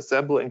room to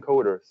assemble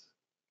encoders?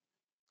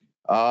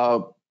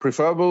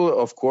 Preferable,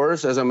 of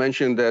course, as I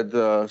mentioned,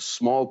 that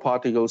small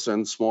particles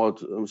and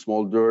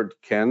small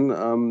dirt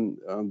can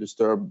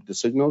disturb the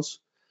signals.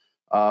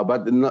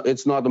 But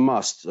it's not a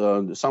must.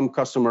 Some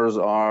customers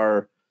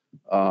are,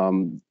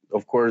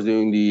 of course,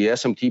 doing the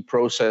SMT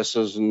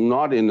processes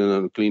not in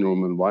a clean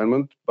room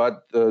environment,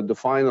 but the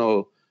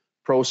final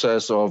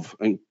process of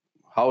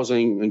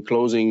housing and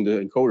closing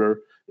the encoder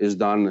is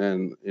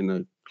done in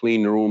a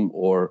clean room,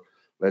 or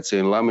let's say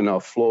in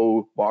laminar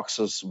flow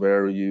boxes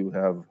where you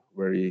have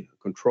very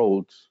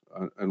controlled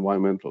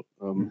environmental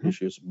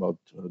issues about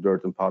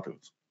dirt and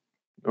particles.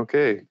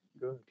 Okay,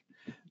 good.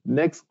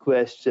 Next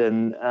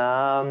question.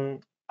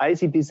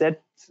 ICPZ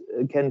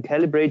can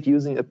calibrate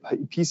using a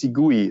PC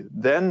GUI.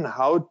 Then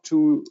how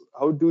do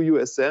you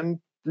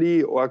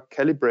assembly or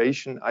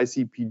calibration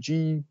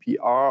ICPG,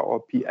 PR,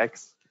 or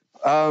PX?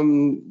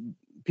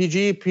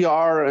 PG,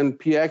 PR, and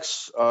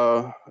PX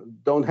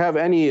don't have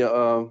any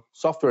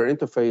software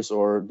interface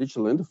or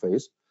digital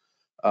interface.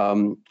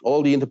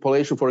 All the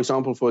interpolation, for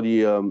example, for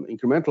the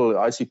incremental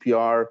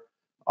ICPR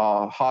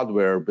are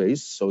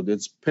hardware-based, so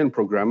it's pin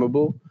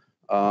programmable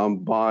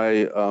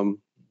by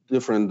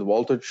different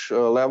voltage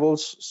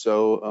levels.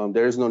 So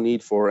there is no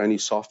need for any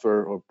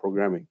software or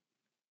programming.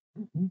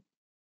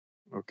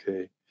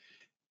 Okay.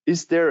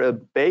 Is there a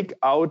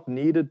bake-out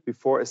needed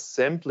before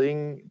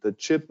assembling the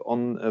chip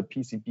on a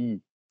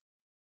PCB?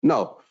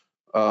 No,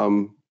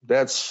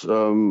 that's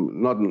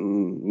not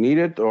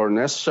needed or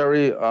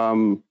necessary.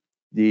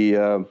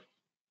 The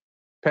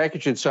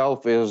package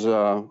itself is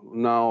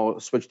now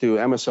switched to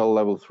MSL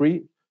level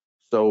 3.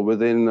 So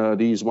within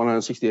these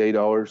 168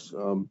 hours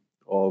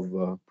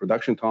of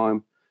production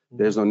time,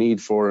 there's no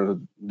need for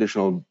an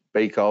additional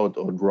bake-out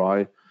or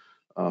dry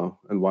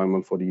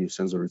environment for the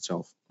sensor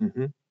itself.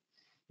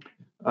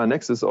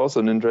 Next is also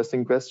an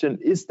interesting question.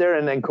 Is there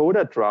an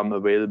encoder drum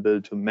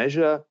available to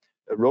measure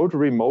a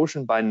rotary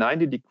motion by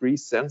 90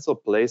 degrees sensor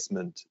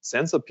placement,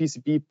 sensor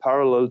PCB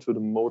parallel to the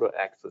motor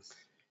axis?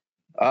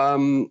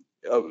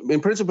 In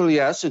principle,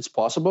 yes, it's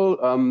possible.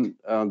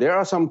 There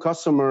are some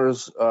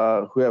customers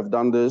who have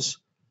done this,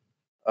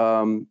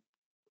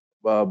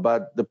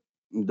 but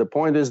the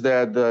point is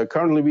that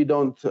currently we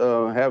don't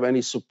have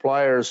any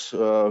suppliers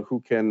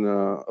who can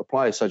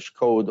apply such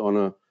code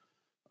on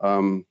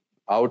a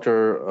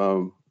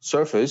outer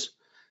surface.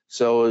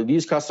 So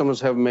these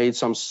customers have made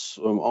some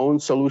own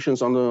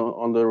solutions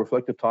on the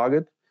reflective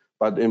target,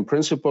 But in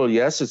principle,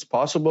 yes, it's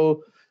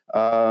possible.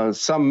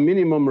 Some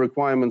minimum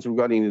requirements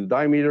regarding the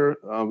diameter.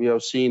 We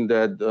have seen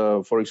that,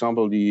 for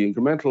example, the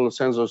incremental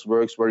sensors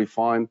works very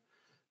fine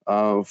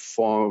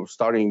for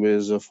starting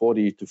with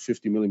 40 to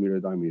 50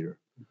 millimeter diameter.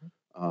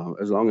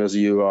 As long as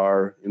you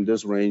are in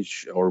this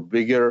range or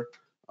bigger,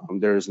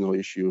 there is no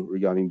issue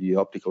regarding the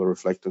optical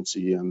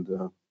reflectancy and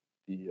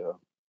the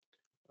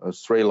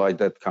stray light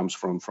that comes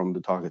from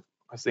the target.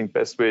 I think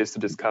best way is to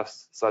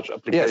discuss such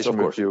application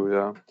with you.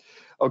 Yeah.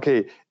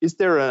 Okay. Is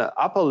there an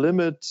upper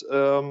limit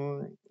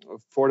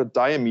for the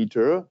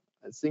diameter?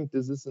 I think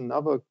this is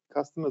another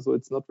customer, so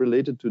it's not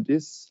related to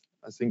this.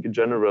 I think in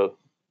general,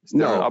 is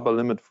there an upper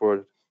limit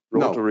for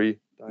rotary?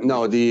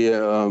 No,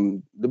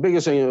 the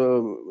biggest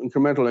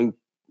incremental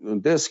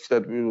disc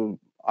that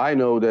I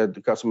know that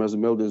the customer has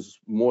built is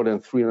more than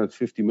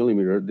 350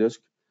 millimeter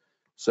disc.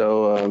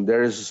 So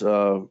there is,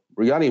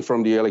 regarding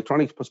from the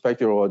electronics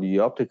perspective or the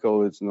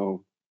optical, it's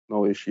no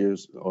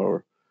issues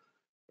or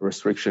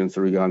restrictions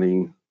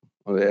regarding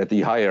at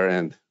the higher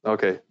end.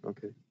 Okay.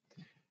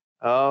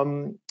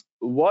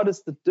 What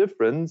is the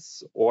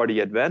difference or the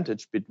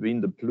advantage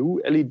between the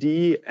blue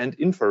LED and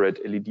infrared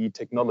LED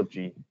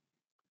technology?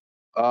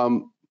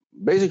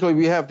 Basically,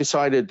 we have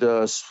decided,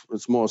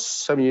 it's more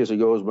 7 years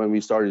ago when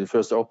we started the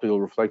first optical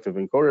reflective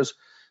encoders.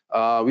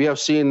 We have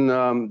seen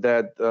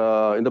that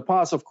in the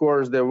past, of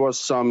course, there was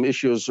some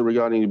issues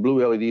regarding the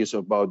blue LEDs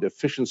about the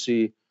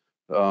efficiency,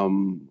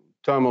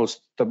 thermal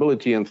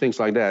stability, and things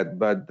like that.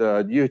 But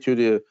due to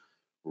the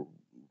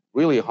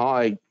really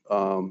high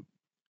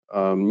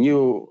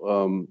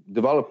new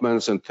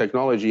developments and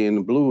technology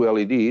in blue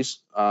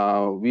LEDs,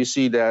 we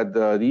see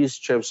that these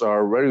chips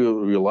are very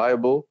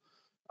reliable,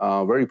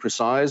 very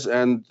precise,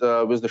 and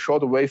with the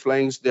shorter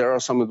wavelengths, there are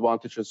some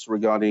advantages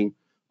regarding,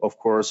 of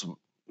course,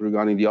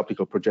 regarding the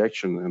optical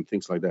projection and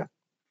things like that.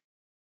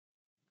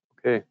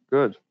 Okay,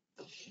 good.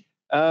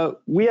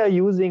 We are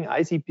using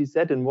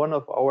ICPZ in one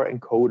of our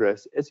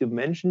encoders. As you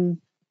mentioned,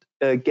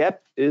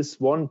 gap is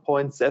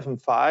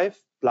 1.75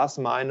 plus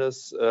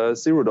minus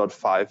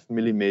 0.5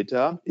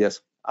 millimeter.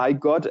 Yes. I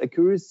got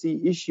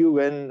accuracy issue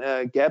when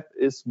gap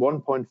is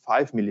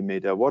 1.5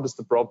 millimeter. What is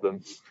the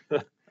problem?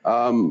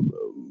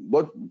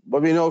 What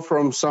we know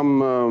from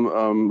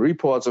some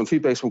reports and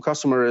feedbacks from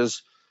customers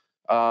is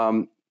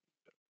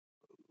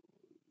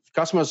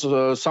customers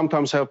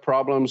sometimes have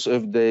problems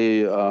if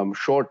they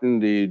shorten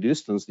the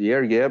distance, the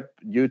air gap,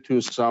 due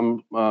to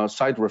some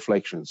side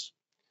reflections.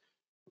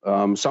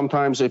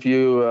 Sometimes if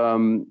you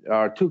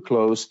are too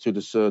close to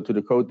this to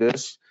the code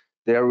disk,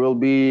 there will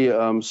be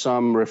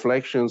some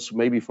reflections,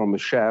 maybe from a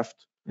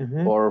shaft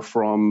or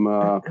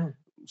from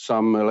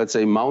some, let's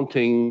say,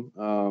 mounting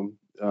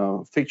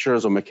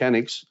fixtures or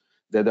mechanics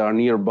that are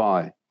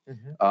nearby.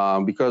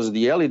 Because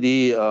the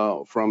LED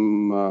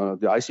from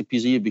the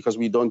ICPZ, because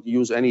we don't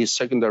use any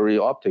secondary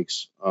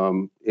optics,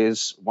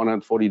 is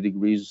 140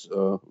 degrees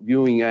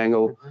viewing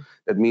angle.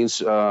 That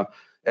means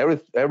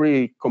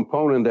every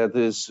component that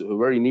is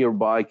very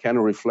nearby can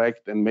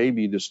reflect and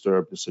maybe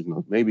disturb the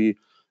signal. Maybe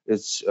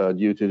it's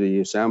due to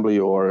the assembly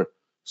or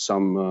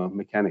some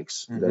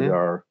mechanics that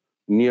are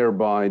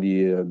nearby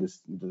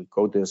the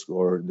code disk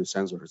or the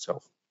sensor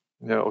itself.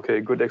 Yeah, okay,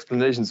 good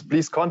explanations.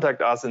 Please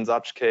contact us in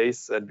such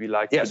case, and we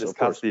like to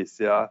discuss this.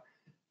 Yeah.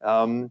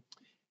 Can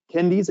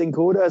these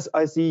encoders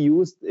I see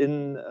used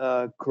in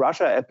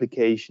crusher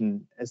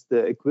application as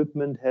the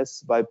equipment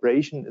has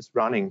vibration is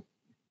running?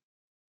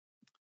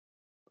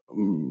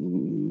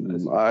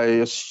 I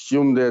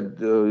assume that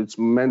it's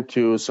meant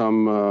to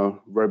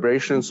some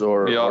vibrations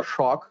or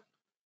shock.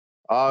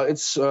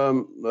 It's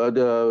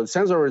the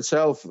sensor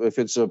itself, if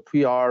it's a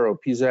PR or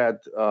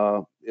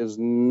PZ, is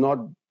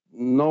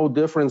no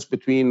difference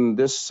between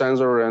this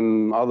sensor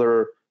and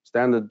other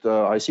standard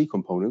IC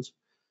components.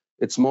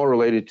 It's more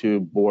related to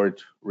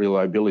board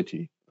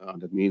reliability.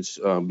 That means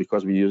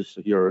because we use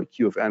here a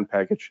QFN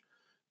package,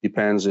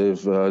 depends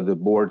if the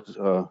board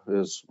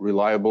is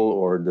reliable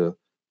or the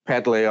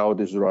pad layout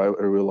is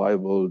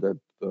reliable, that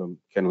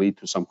can lead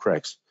to some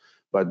cracks.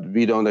 But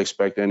we don't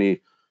expect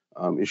any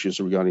issues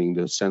regarding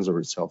the sensor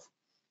itself.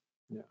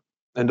 Yeah.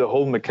 And the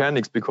whole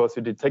mechanics, because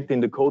you're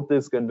detecting the code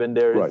disk, and when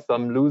there is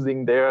some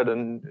losing there,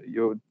 then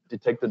you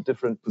detect a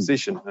different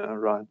position.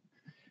 Right.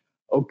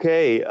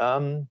 Okay.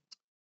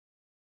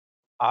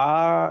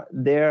 Are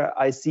there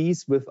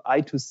ICs with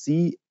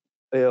I2C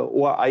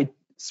or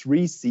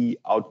I3C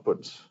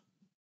output?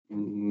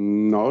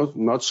 No,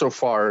 not so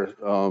far.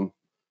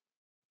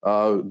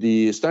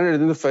 The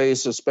standard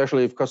interface,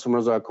 especially if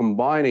customers are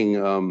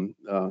combining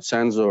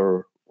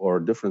sensor or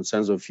different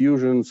sensor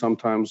fusion,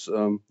 sometimes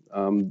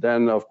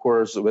then of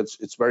course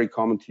it's very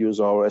common to use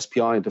our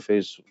SPI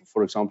interface,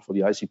 for example, for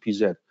the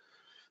ICPZ,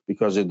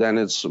 because then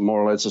it's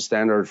more or less a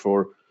standard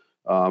for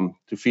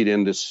to feed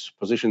in this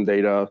position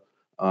data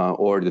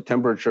or the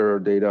temperature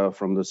data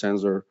from the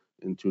sensor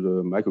into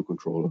the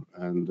microcontroller,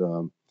 and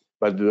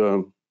but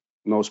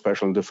no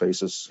special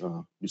interfaces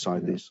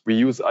beside this. We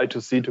use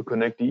I2C to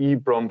connect the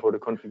EEPROM for the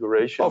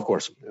configuration. Of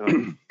course.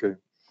 Okay.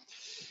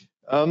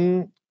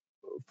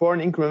 for an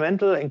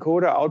incremental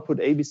encoder output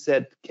A be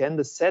set, can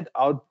the set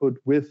output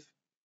width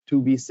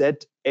to be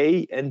set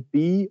A and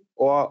B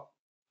or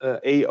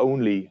A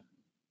only?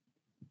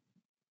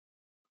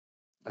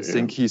 I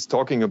think he's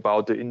talking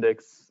about the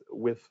index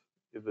width,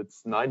 if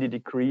it's 90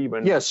 degree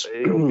when yes.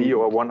 it's A or B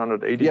or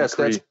 180 yes,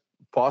 degree. That's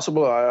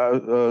possible.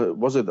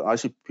 Was it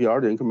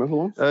ICPR, the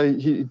incremental one?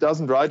 He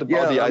doesn't write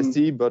about the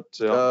IC, but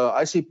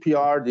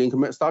ICPR, the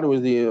increment, starting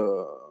with the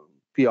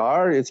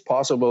PR, it's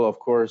possible, of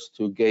course,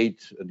 to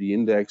gate the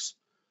index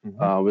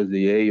with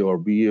the A or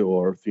B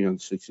or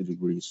 360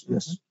 degrees.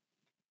 Yes.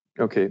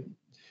 Okay.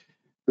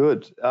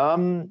 Good.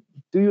 Do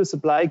you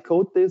supply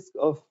code disk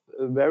of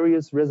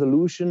various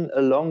resolution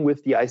along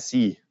with the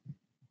IC?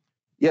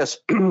 Yes.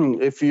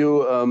 If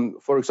you,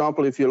 for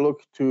example, if you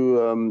look to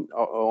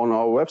on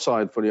our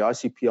website for the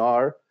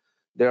ICPR,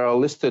 there are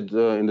listed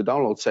in the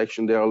download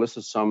section. There are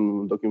listed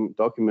some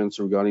documents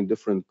regarding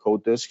different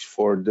code disks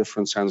for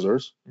different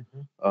sensors.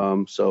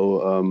 And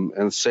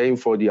same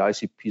for the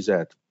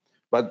ICPZ.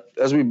 But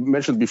as we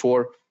mentioned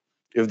before,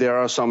 if there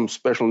are some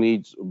special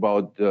needs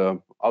about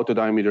outer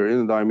diameter,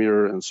 inner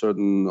diameter, and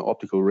certain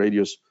optical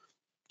radius,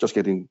 just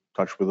get in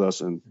touch with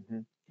us and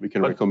we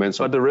can recommend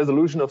some. But the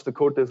resolution of the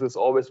code disk is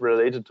always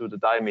related to the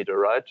diameter,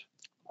 right?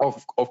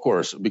 Of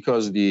course,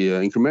 because the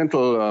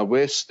incremental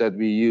width that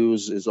we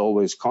use is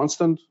always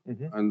constant,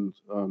 and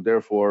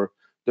therefore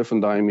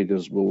different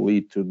diameters will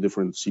lead to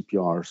different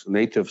CPRs,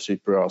 native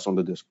CPRs on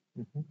the disk.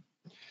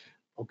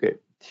 Okay.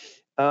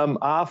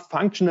 Are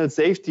functional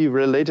safety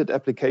related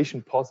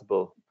application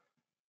possible?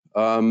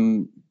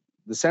 The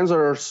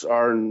sensors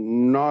are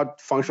not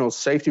functional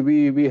safety.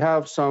 We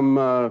have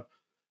some,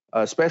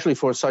 especially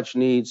for such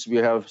needs, we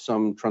have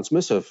some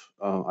transmissive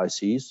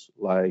ICs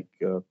like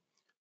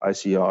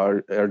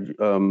ICR,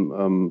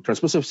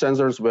 transmissive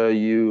sensors where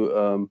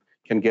you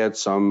can get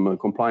some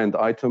compliant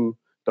item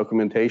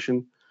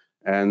documentation.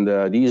 And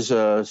these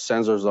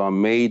sensors are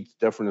made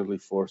definitely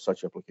for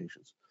such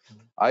applications.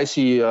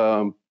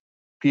 ICPR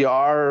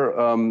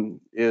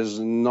is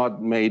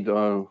not made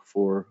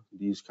for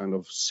these kind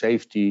of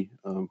safety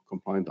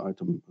compliant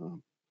item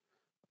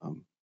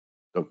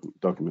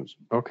documents.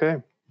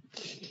 Okay.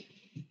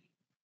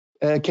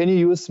 Can you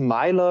use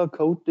Mylar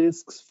code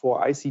disks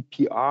for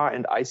ICPR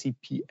and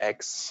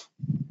ICPX?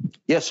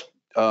 Yes,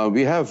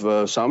 we have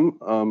some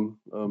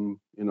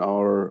in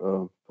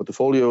our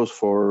portfolios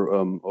for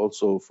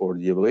also for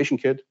the evaluation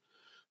kit.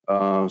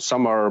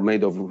 Some are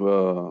made of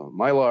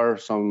Mylar,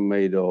 some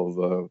made of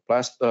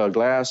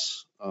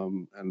glass,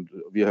 and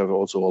we have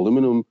also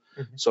aluminum.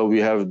 So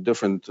we have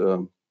different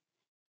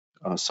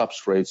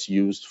substrates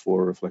used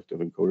for reflective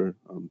encoder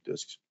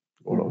disks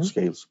or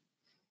scales.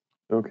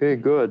 Okay,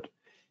 good.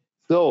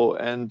 So,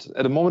 and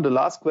at the moment, the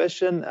last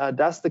question,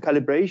 does the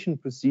calibration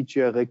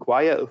procedure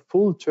require a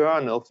full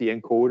turn of the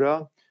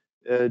encoder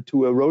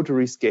to a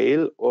rotary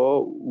scale,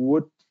 or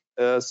would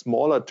a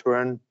smaller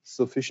turn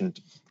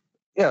sufficient?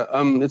 Yeah,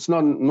 it's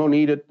no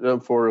needed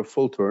for a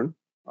full turn.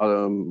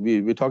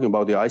 We're talking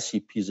about the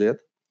ICPZ.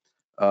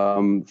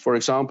 For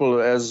example,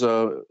 as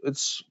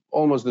it's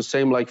almost the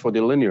same like for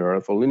the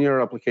linear. For linear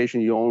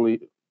application, you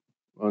only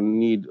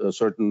need a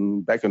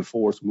certain back and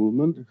forth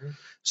movement.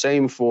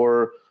 Same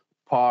for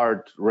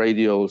part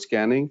radial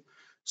scanning.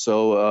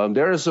 So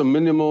there is a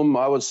minimum,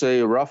 I would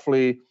say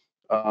roughly,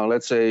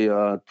 let's say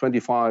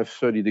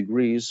 25-30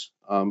 degrees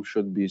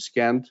should be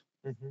scanned,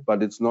 but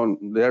there's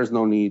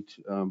no need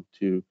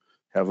to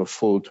have a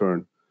full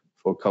turn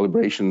for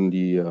calibration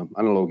the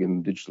analog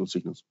and digital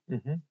signals.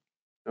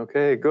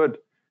 Okay, good.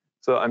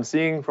 So I'm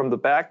seeing from the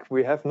back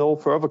we have no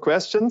further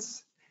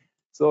questions.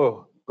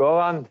 So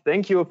Goran,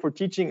 thank you for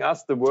teaching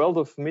us the world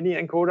of mini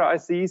encoder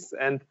ICs,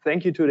 and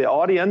thank you to the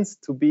audience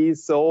to be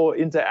so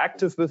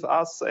interactive with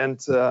us and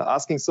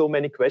asking so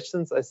many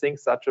questions. I think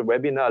such a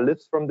webinar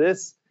lives from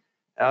this.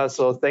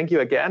 So thank you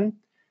again.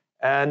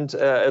 And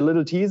a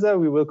little teaser,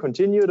 we will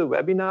continue the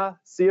webinar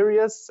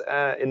series.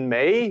 In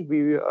May,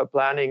 we are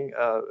planning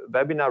a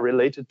webinar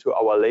related to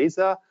our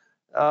laser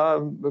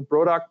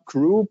product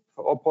group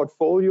or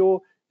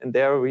portfolio. And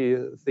there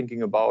we're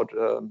thinking about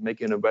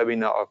making a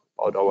webinar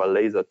about our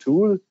laser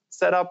tool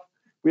setup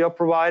we are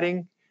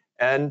providing.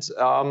 And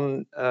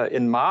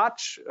in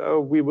March,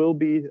 we will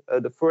be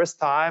the first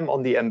time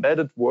on the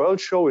Embedded World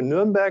Show in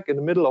Nuremberg in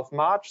the middle of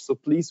March. So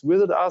please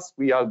visit us.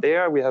 We are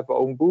there. We have our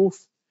own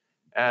booth.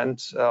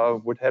 And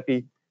we're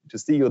happy to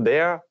see you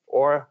there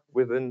or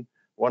within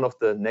one of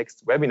the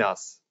next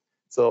webinars.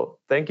 So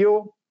thank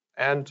you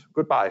and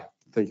goodbye.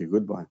 Thank you.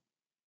 Goodbye.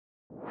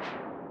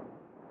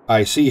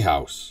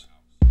 iC-Haus.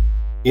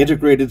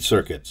 Integrated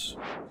circuits.